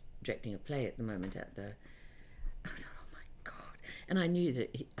directing a play at the moment at the... I thought, oh my God. And I knew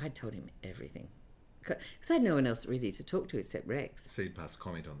that I'd told him everything. Because I had no one else really to talk to except Rex. So you'd pass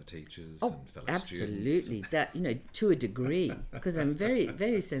comment on the teachers and fellow absolutely. students. That, to a degree. Because I'm very,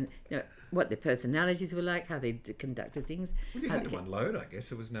 very... what their personalities were like, how they conducted things. Well, you had to unload, I guess.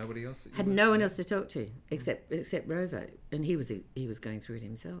 There was nobody else. Had no one else to talk to except Rover, and he was going through it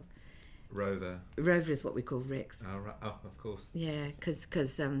himself. Rover is what we call Rex. Oh, right. Oh, of course. Yeah, because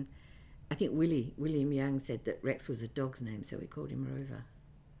I think William Young said that Rex was a dog's name, so we called him Rover.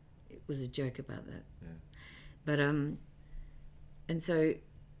 It was a joke about that. Yeah. But and so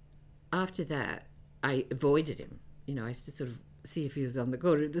after that, I avoided him. I used to sort of see if he was on the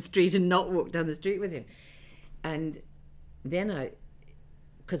corner of the street and not walk down the street with him. And then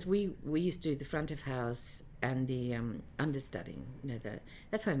because we used to do the front of house and the understudying,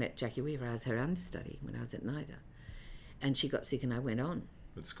 that's how I met Jackie Weaver. I was her understudy when I was at NIDA, and she got sick and I went on.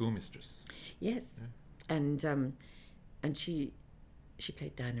 With schoolmistress. Yes. Yeah. And she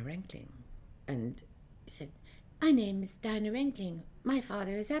played Dinah Rankling, and she said, my name is Dinah Rankling. My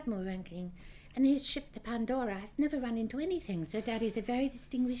father is Admiral Rankling, and his ship, the Pandora, has never run into anything, so Daddy's a very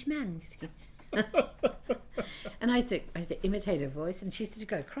distinguished man, you see. And I used to imitate her voice, and she used to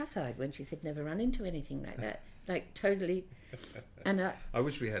go cross-eyed when she said never run into anything like that. Like, totally. And I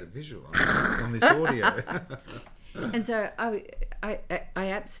wish we had a visual on this audio. And so I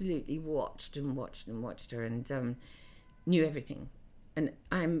absolutely watched her, and knew everything. And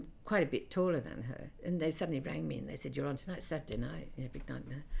I'm quite a bit taller than her. And they suddenly rang me and they said, you're on tonight, Saturday night, big night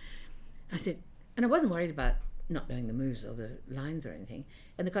now. I said, and I wasn't worried about not knowing the moves or the lines or anything.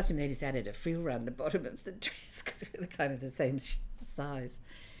 And the costume ladies added a frill around the bottom of the dress because we were kind of the same size.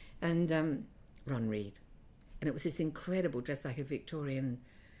 And Ron Reed. And it was this incredible dress, like a Victorian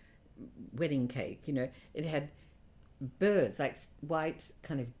wedding cake. It had birds, like white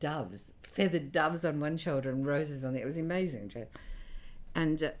kind of doves, feathered doves on one shoulder and roses on the other. It was amazing, Joe.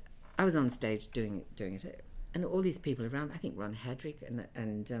 And I was on stage doing it, and all these people around. I think Ron Hadrick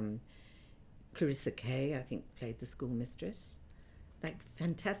and Clarissa Kay, I think, played the schoolmistress. Like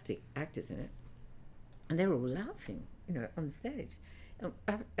fantastic actors in it, and they were all laughing, on stage.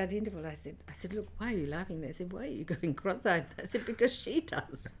 At the interval, I said, look, why are you laughing? They said, why are you going cross-eyed? I said, because she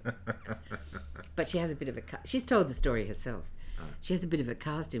does. But she has a bit of a... She's told the story herself. Oh. She has a bit of a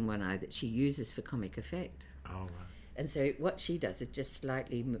cast in one eye that she uses for comic effect. Oh, right. And so what she does is just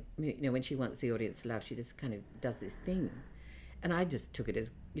slightly, when she wants the audience to laugh, she just kind of does this thing. And I just took it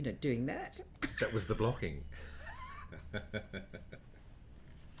as, doing that. That was the blocking.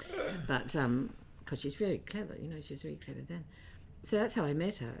 But, because she's very clever, she was very clever then. So that's how I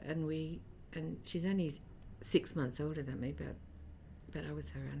met her, and she's only 6 months older than me, but I was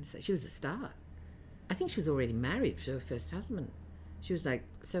her understudy. She was a star. I think she was already married to her first husband. She was like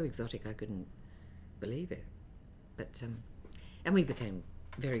so exotic I couldn't believe it. But and we became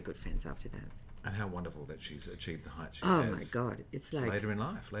very good friends after that. And how wonderful that she's achieved the heights she has. Oh my God, it's like later in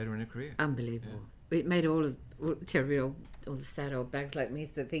life, later in her career. Unbelievable. Yeah. It made all the sad old bags like me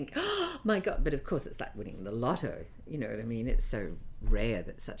to think, oh my God. But of course it's like winning the lotto, you know what I mean? It's so rare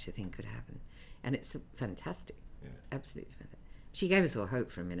that such a thing could happen. And it's fantastic. Yeah. Absolutely fantastic. She gave us all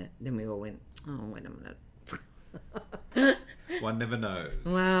hope for a minute. Then we all went, oh, wait a minute. One never knows.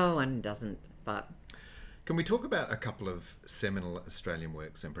 Well, one doesn't, but... Can we talk about a couple of seminal Australian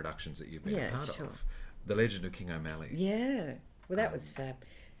works and productions that you've been a part sure. of? The Legend of King O'Malley. Yeah. Well, that was fab.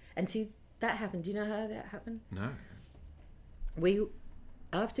 And see, that happened. Do you know how that happened? No. We,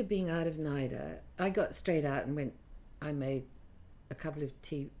 after being out of NIDA, I got straight out and I made a couple of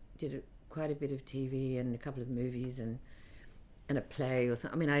quite a bit of TV and a couple of movies and a play or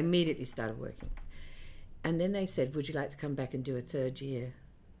something. I mean, I immediately started working. And then they said, would you like to come back and do a 3rd year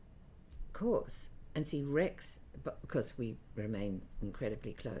course? And see Rex, because we remained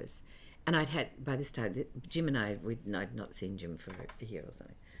incredibly close. And by this time, Jim and I'd not seen Jim for a year or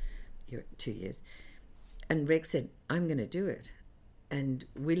something, 2 years. And Rex said, I'm going to do it. And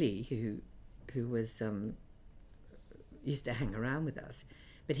Willie, who was, used to hang around with us,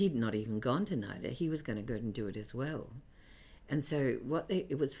 but he'd not even gone to NIDA, he was going to go and do it as well. And so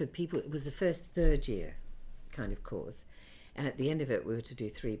it was for people, it was the first 3rd year kind of course. And at the end of it, we were to do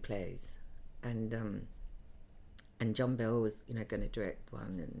 3 plays. And John Bell was, going to direct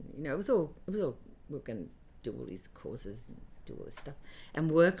one, and it was all we were going to do all these courses and do all this stuff,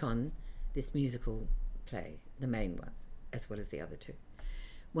 and work on this musical play, the main one, as well as the other 2.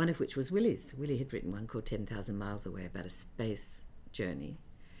 One of which was Willie's. Willie had written one called 10,000 Miles Away about a space journey.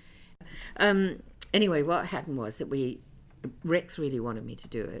 Anyway, what happened was that Rex really wanted me to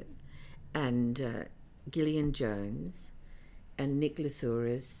do it, and Gillian Jones, and Nick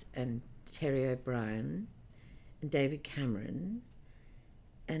Luthouris, and Terry O'Brien, and David Cameron,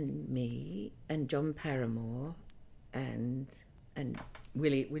 and me, and John Paramore, and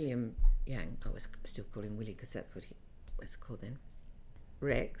William Yang. I was still call him Willie because that's what he was called then.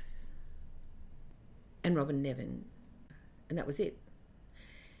 Rex, and Robin Nevin, and that was it.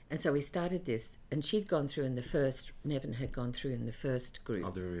 And so we started this, and she'd gone through Nevin had gone through in the first group.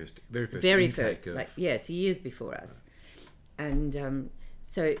 Oh, the very first. Yes, years before us. And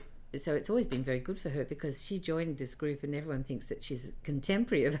so it's always been very good for her because she joined this group and everyone thinks that she's a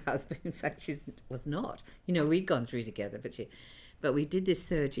contemporary of ours, but in fact she was not. We'd gone through together, but we did this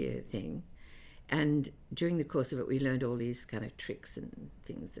 3rd year thing, and during the course of it we learned all these kind of tricks and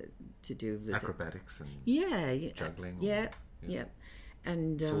things to do with acrobatics and juggling. Yeah.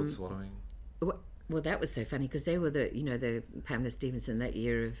 And sword swallowing. Well, that was so funny because they were the Pamela Stevenson that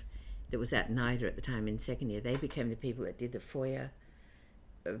year that was at NIDA at the time in 2nd year. They became the people that did the foyer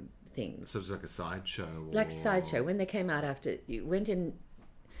things. So it was like a sideshow. Like a sideshow. When they came out after you went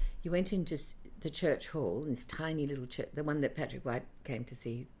into the church hall, this tiny little church, the one that Patrick White came to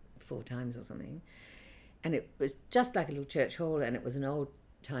see 4 times or something, and it was just like a little church hall, and it was an old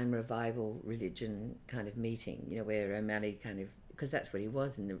time revival religion kind of meeting, where O'Malley kind of, because that's what he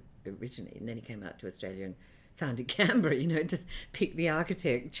was originally, and then he came out to Australia and founded Canberra, just picked the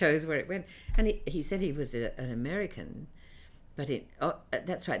architect, chose where it went, and he said he was an American. But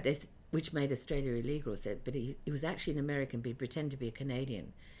that's right, which made Australia illegal, but he was actually an American, but he pretended to be a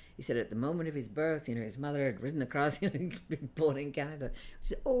Canadian. He said at the moment of his birth, his mother had ridden across, he'd been born in Canada.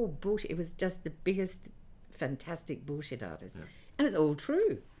 Which is all bullshit. It was just the biggest, fantastic bullshit artist. Yeah. And it's all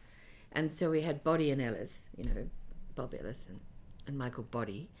true. And so we had Boddy and Ellis, Bob Ellis and Michael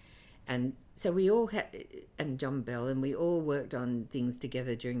Boddy. And so we all had, and John Bell, and we all worked on things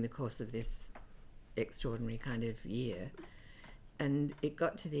together during the course of this extraordinary kind of year. And it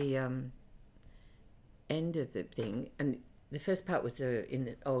got to the end of the thing, and the first part was in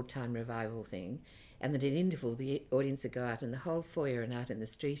the old time revival thing, and then at interval the audience would go out, and the whole foyer and out in the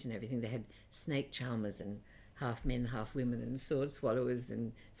street and everything, they had snake charmers and half men, half women, and sword swallowers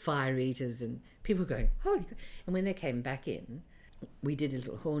and fire eaters, and people going, holy God. And when they came back in, we did a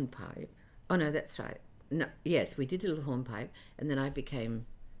little hornpipe. Oh no, that's right. No, yes, we did a little hornpipe, and then I became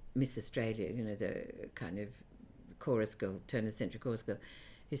Miss Australia, you know, the kind of chorus girl, Turner Central chorus girl,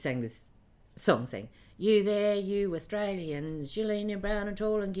 who sang this song saying, "You there, you Australians, you're lean and brown and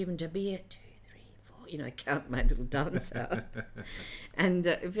tall and given to beer, 2, 3, 4." You know, I count my little dance out. And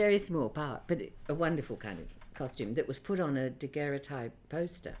a very small part, but a wonderful kind of costume that was put on a daguerreotype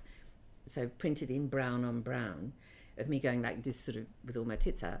poster, so printed in brown on brown, of me going like this, sort of with all my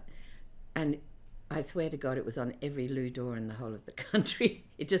tits out. And I swear to God, it was on every loo door in the whole of the country.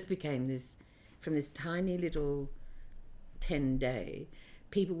 It just became this, from this tiny little 10-day,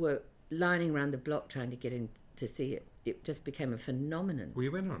 people were lining around the block trying to get in to see it. It just became a phenomenon. Well,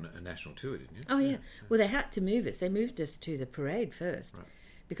 you went on a national tour, didn't you? Oh, yeah. Well, they had to move us. They moved us to the parade first. Right.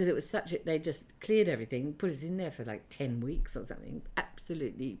 Because it was such a... They just cleared everything, put us in there for like 10 weeks or something,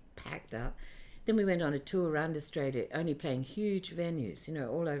 absolutely packed up. Then we went on a tour around Australia, only playing huge venues, you know,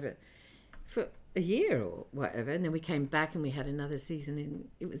 all over for a year or whatever. And then we came back and we had another season, and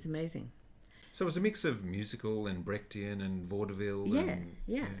it was amazing. So it was a mix of musical and Brechtian and vaudeville.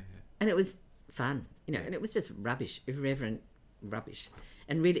 Yeah. And it was fun, you know, and it was just rubbish, irreverent rubbish.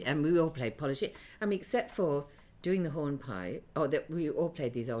 And really, and we all played Polish. I mean, except for doing the hornpipe, that we all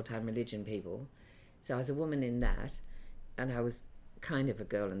played these old-time religion people. So I was a woman in that, and I was kind of a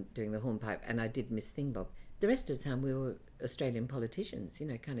girl and doing the hornpipe, and I did Miss Thingbob. The rest of the time we were Australian politicians, you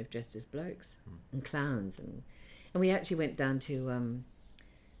know, kind of dressed as blokes and clowns. And we actually went down to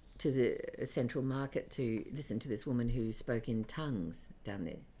the Central Market to listen to this woman who spoke in tongues down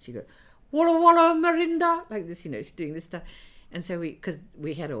there. She'd go, "Walla walla Marinda," like this, you know, she's doing this stuff. And so because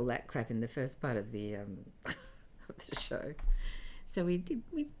we had all that crap in the first part of the of the show, so we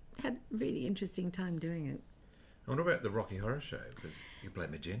had a really interesting time doing it. I wonder about the Rocky Horror Show, because you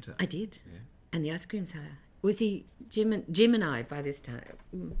played Magenta. I did. Yeah. And the ice cream seller. Was he Jim and I, by this time,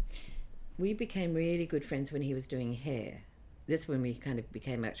 we became really good friends when he was doing hair. This when we kind of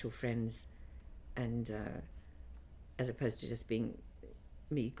became actual friends, and as opposed to just being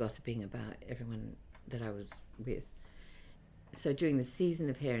me gossiping about everyone that I was with. So during the season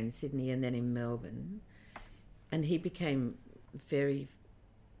of hair in Sydney and then in Melbourne, and he became very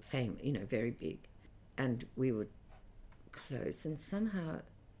famous, you know, very big, and we were close, and somehow,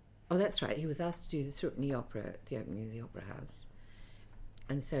 oh, that's right, he was asked to do the Threepenny Opera at the opening of the Opera House,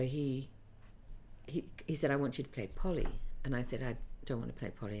 and so he said, "I want you to play Polly," and I said, "I don't want to play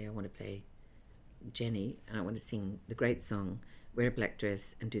Polly, I want to play Jenny, and I want to sing the great song, wear a black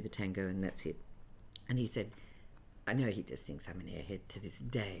dress and do the tango, and that's it." And he said, I know he just thinks I'm an airhead to this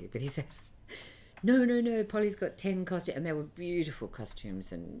day, but he says, no, Polly's got 10 costumes, and they were beautiful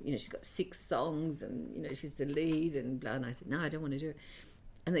costumes, and, you know, she's got 6 songs, and, you know, she's the lead, and blah. And I said, no, I don't want to do it.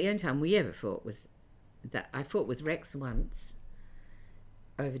 And the only time we ever fought was that I fought with Rex once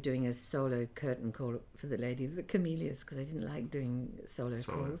over doing a solo curtain call for the Lady of the Camellias, because I didn't like doing solo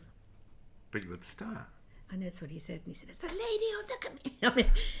calls. But you were the star. I know that's what he said. And he said, "It's the Lady of the Camellias." I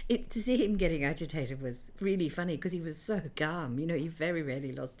mean, to see him getting agitated was really funny, because he was so calm. You know, he very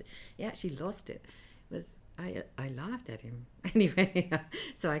rarely lost it. He actually lost it. I laughed at him. Anyway,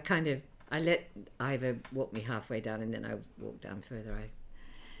 so I let Ivor walk me halfway down, and then I walked down further. I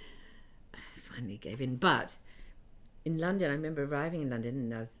finally gave in. But in London, I remember arriving in London,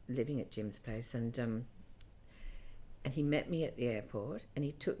 and I was living at Jim's place, and he met me at the airport, and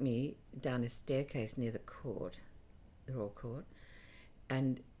he took me down a staircase near the court, the Royal Court,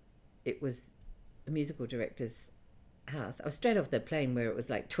 and it was a musical director's house. I was straight off the plane, where it was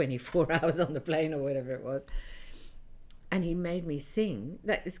like 24 hours on the plane or whatever it was, and he made me sing.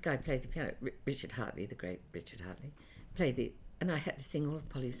 This guy played the piano, Richard Hartley, the great Richard Hartley, and I had to sing all of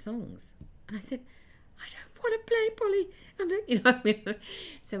Polly's songs. And I said, "I don't want to play Polly."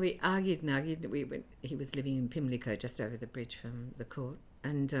 So we argued. He was living in Pimlico, just over the bridge from the court,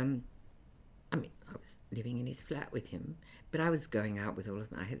 and I was living in his flat with him, but I was going out with all of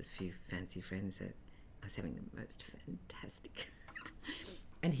them. I had a few fancy friends that I was having the most fantastic.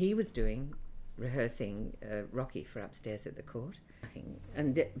 And he was rehearsing Rocky for upstairs at the court,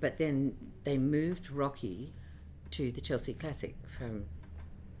 but then they moved Rocky to the Chelsea Classic from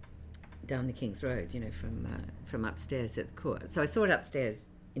down the King's Road, you know, from upstairs at the court. So I saw it upstairs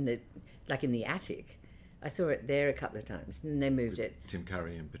in the attic I saw it there a couple of times, and then they moved it. Tim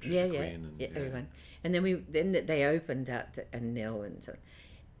Curry and Patricia Quinn. And, Everyone. And then they opened at and Nell and so,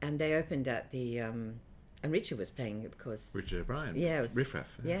 and they opened at the and Richard was playing, of course. Richard O'Brien. Yeah, it was, Riff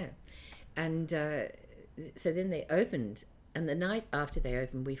Raff. Yeah, and so then they opened, and the night after they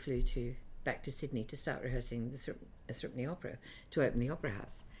opened, we flew back to Sydney to start rehearsing the Sripney Opera to open the Opera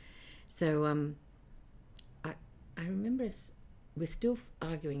House. So I remember we're still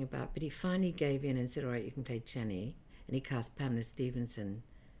arguing about, but he finally gave in and said, all right, you can play Jenny. And he cast Pamela Stevenson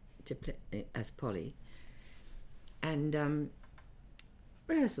to play as Polly. And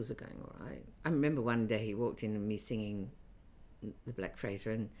rehearsals are going all right. I remember one day he walked in and me singing The Black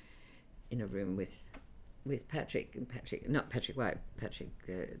Freighter and in a room with Patrick, not Patrick White, Patrick,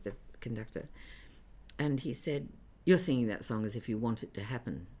 the conductor. And he said, you're singing that song as if you want it to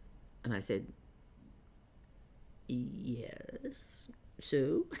happen. And I said, yes,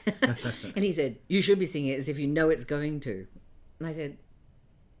 so? And he said, you should be singing it as if you know it's going to. And I said,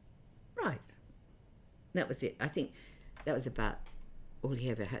 right. That was it. I think that was about all he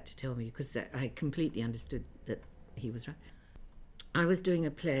ever had to tell me, because I completely understood that he was right. I was doing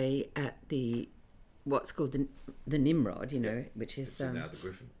a play at what's called the Nimrod, which is... now the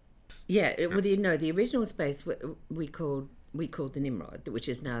Griffin. Yeah, well, the original space we called the Nimrod, which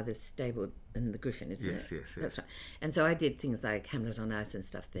is now the stable and the Griffin, isn't it? Yes. That's right. And so I did things like Hamlet on Ice and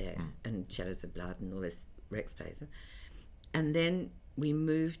stuff there, and Shadows of Blood and all this Rex plays. And then we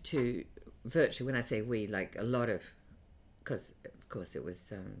moved to virtually, when I say we, like a lot of, because of course it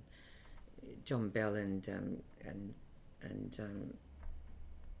was John Bell and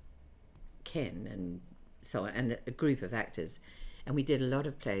Ken and so on, and a group of actors. And we did a lot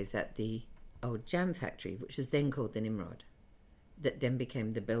of plays at the old Jam Factory, which was then called the Nimrod, that then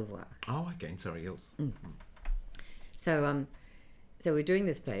became the Belvoir. Oh, again, sorry, else. So we're doing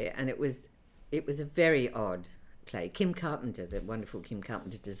this play, and it was a very odd play. Kim Carpenter, the wonderful Kim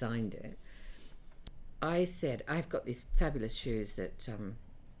Carpenter, designed it. I said, I've got these fabulous shoes that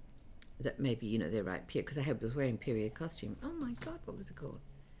maybe, they're right, because I was wearing period costume. Oh my God, what was it called?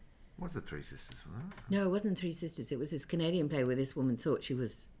 Was it Three Sisters? No, it wasn't Three Sisters. It was this Canadian play where this woman thought she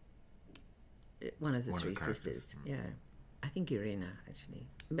was one of the Three Sisters. Yeah, I think Irina actually,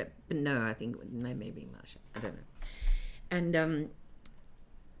 but no, I think maybe Marsha. I don't know.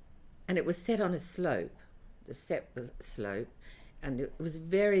 And it was set on a slope. The set was a slope, and it was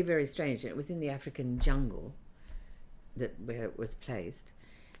very, very strange. It was in the African jungle where it was placed.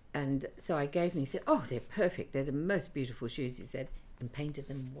 And so I gave him. He said, "Oh, they're perfect. They're the most beautiful shoes." He said. And painted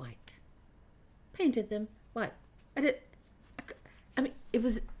them white. Painted them white. I mean, it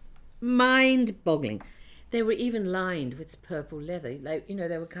was mind-boggling. They were even lined with purple leather. Like,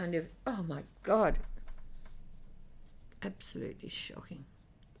 they were kind of, oh my God. Absolutely shocking.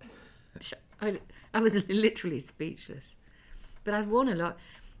 I was literally speechless. But I've worn a lot.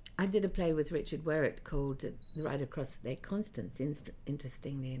 I did a play with Richard Werrett called The Ride Across Lake Constance,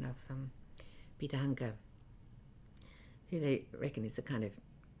 interestingly enough, Peter Hanke, who they reckon is a kind of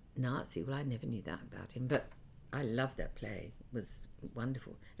Nazi. Well, I never knew that about him, but I loved that play. It was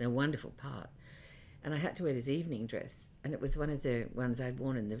wonderful, and a wonderful part. And I had to wear this evening dress, and it was one of the ones I'd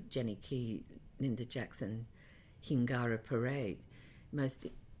worn in the Jenny Key, Linda Jackson, Hingara parade.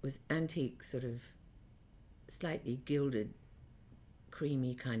 It was antique, sort of slightly gilded,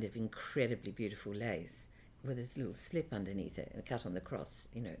 creamy, kind of incredibly beautiful lace with this little slip underneath it, and a cut on the cross.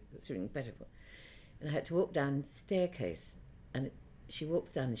 It was really beautiful. And I had to walk down the staircase, and she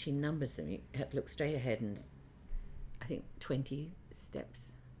walks down and she numbers them. You had to look straight ahead, and I think 20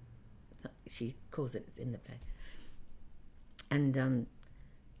 steps. She calls it, it's in the play. And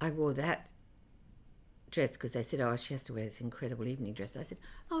I wore that dress because they said, oh, she has to wear this incredible evening dress. I said,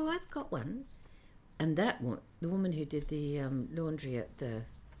 oh, I've got one. And that one, the woman who did the laundry at the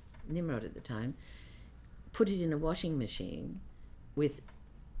Nimrod at the time, put it in a washing machine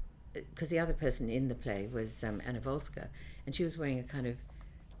because the other person in the play was Anna Volska, and she was wearing a kind of,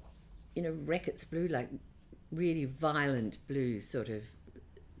 Reckitt's blue, like really violent blue sort of,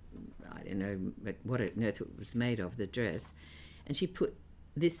 I don't know what on earth it was made of, the dress, and she put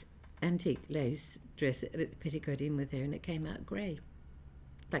this antique lace dress, petticoat in with her, and it came out grey,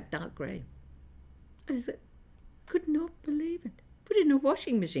 like dark grey. I just could not believe it. Put it in a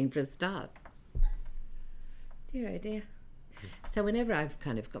washing machine for a start. Dear oh dear. So whenever I've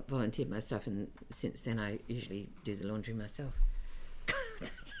kind of got volunteered my stuff, and since then I usually do the laundry myself.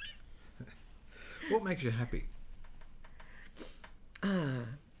 What makes you happy?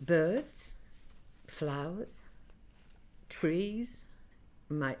 Birds, flowers, trees,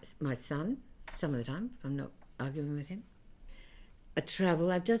 my son, some of the time, if I'm not arguing with him, a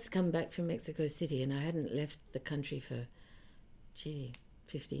travel. I've just come back from Mexico City, and I hadn't left the country for,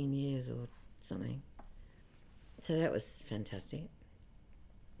 15 years or something. So that was fantastic.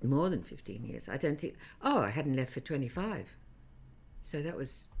 More than 15 years. I don't think... Oh, I hadn't left for 25. So that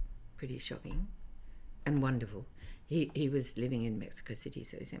was pretty shocking and wonderful. He was living in Mexico City,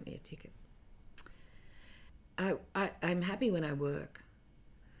 so he sent me a ticket. I'm happy when I work.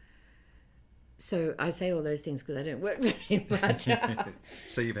 So I say all those things because I don't work very much.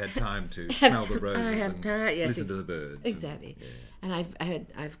 So you've had time to smell the roses I have and time, yes, listen to the birds. Exactly. And, And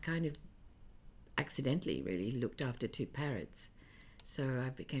I've kind of accidentally really looked after 2 parrots. So I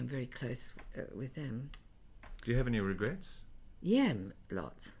became very close with them. Do you have any regrets? Yeah,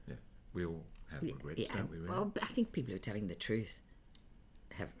 lots. Yeah, we all have regrets, don't we? Really? Well, I think people who are telling the truth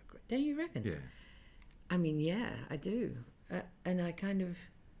have regret. Don't you reckon? Yeah. I mean, yeah, I do. And I kind of...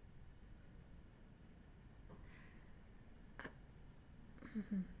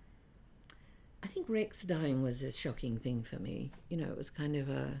 I think Rex dying was a shocking thing for me. You know, it was kind of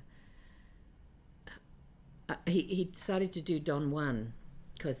a... He decided to do Don Juan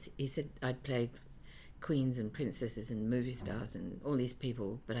because he said I'd played queens and princesses and movie stars and all these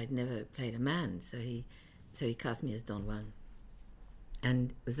people, but I'd never played a man. So he cast me as Don Juan.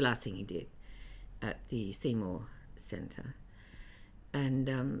 And it was the last thing he did at the Seymour Centre.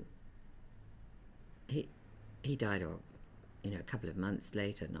 And he died, a couple of months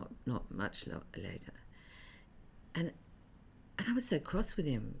later, not much later. And I was so cross with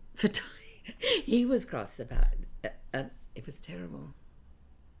him for dying. He was cross about it. It was terrible.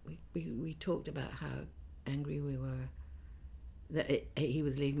 We talked about how angry we were that he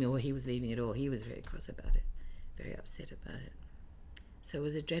was leaving me, or he was leaving it all. He was very cross about it, very upset about it. So it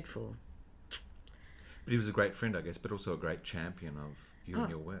was a dreadful... But he was a great friend, I guess, but also a great champion of you and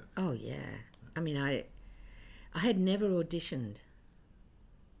your work. Oh, yeah. I mean, I had never auditioned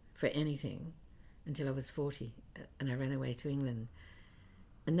for anything until I was 40, and I ran away to England.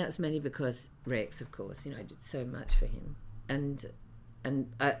 And that's mainly because Rex, of course, I did so much for him. And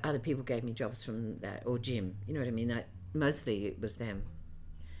other people gave me jobs from that, or Jim, you know what I mean? Mostly it was them.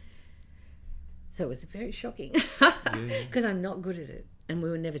 So it was very shocking because I'm not good at it. And we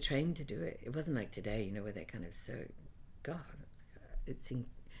were never trained to do it. It wasn't like today, where they're kind of so... God, it's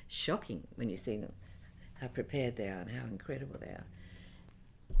shocking when you see them, how prepared they are and how incredible they are.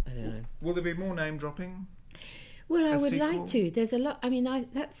 I don't know. Will there be more name dropping? Well, I would like to. There's a lot. I mean,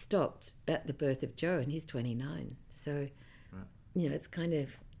 that stopped at the birth of Joe, and he's 29. So, right. It's kind of...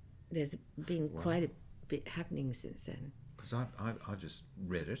 There's been quite a bit happening since then. Because I just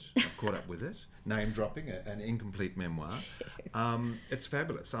read it, I've caught up with it, name dropping, an incomplete memoir. It's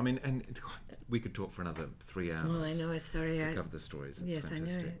fabulous. I mean, and we could talk for another 3 hours. Oh, I know. Sorry, to cover the stories. It's yes,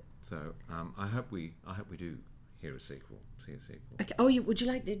 fantastic. I know. So I hope we do hear a sequel. See a sequel. Okay. Oh, would you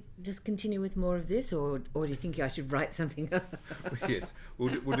like to just continue with more of this, or do you think I should write something up? Yes,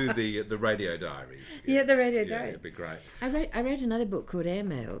 we'll do the radio diaries. Yes. Yeah, the radio diary. It'd be great. I wrote another book called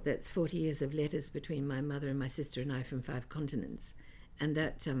Airmail. That's 40 years of letters between my mother and my sister and I from 5 continents, and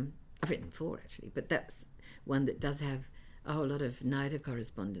that I've written 4 actually, but that's one that does have a whole lot of NIDA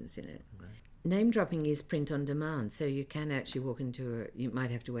correspondence in it. Right. Name dropping is print on demand, so you can actually walk into you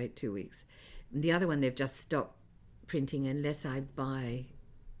might have to wait 2 weeks. The other one they've just stopped printing unless I buy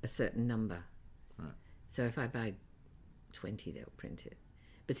a certain number. Right. So if I buy 20, they'll print it.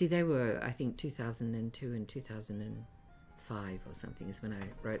 But see, they were, I think, 2002 and 2005 or something is when I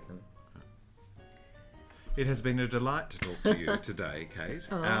wrote them. It has been a delight to talk to you today, Kate.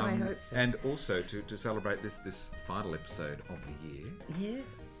 Oh, I hope so. And also to celebrate this final episode of the year. Yes.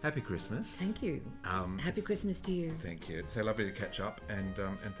 Happy Christmas. Thank you. Happy Christmas to you. Thank you. It's so lovely to catch up, and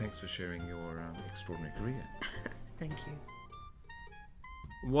thanks for sharing your extraordinary career. Thank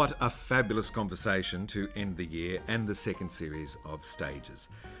you. What a fabulous conversation to end the year and the second series of Stages.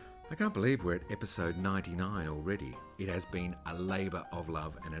 I can't believe we're at episode 99 already. It has been a labour of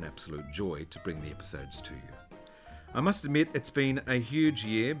love and an absolute joy to bring the episodes to you. I must admit it's been a huge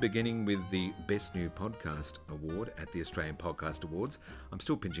year, beginning with the Best New Podcast Award at the Australian Podcast Awards. I'm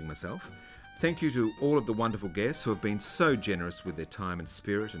still pinching myself. Thank you to all of the wonderful guests who have been so generous with their time and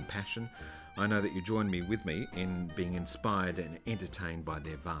spirit and passion. I know that you join me with me in being inspired and entertained by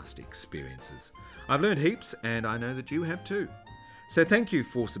their vast experiences. I've learned heaps, and I know that you have too. So thank you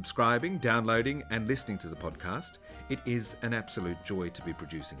for subscribing, downloading and listening to the podcast. It is an absolute joy to be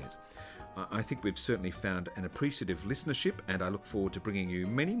producing it. I think we've certainly found an appreciative listenership, and I look forward to bringing you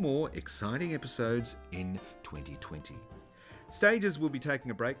many more exciting episodes in 2020. Stages will be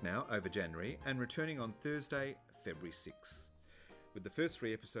taking a break now over January and returning on Thursday, February 6th, with the first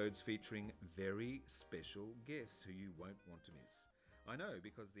 3 episodes featuring very special guests who you won't want to miss. I know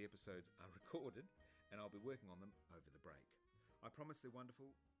because the episodes are recorded and I'll be working on them over the break. I promise they're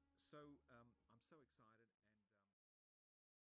wonderful, so I'm so excited.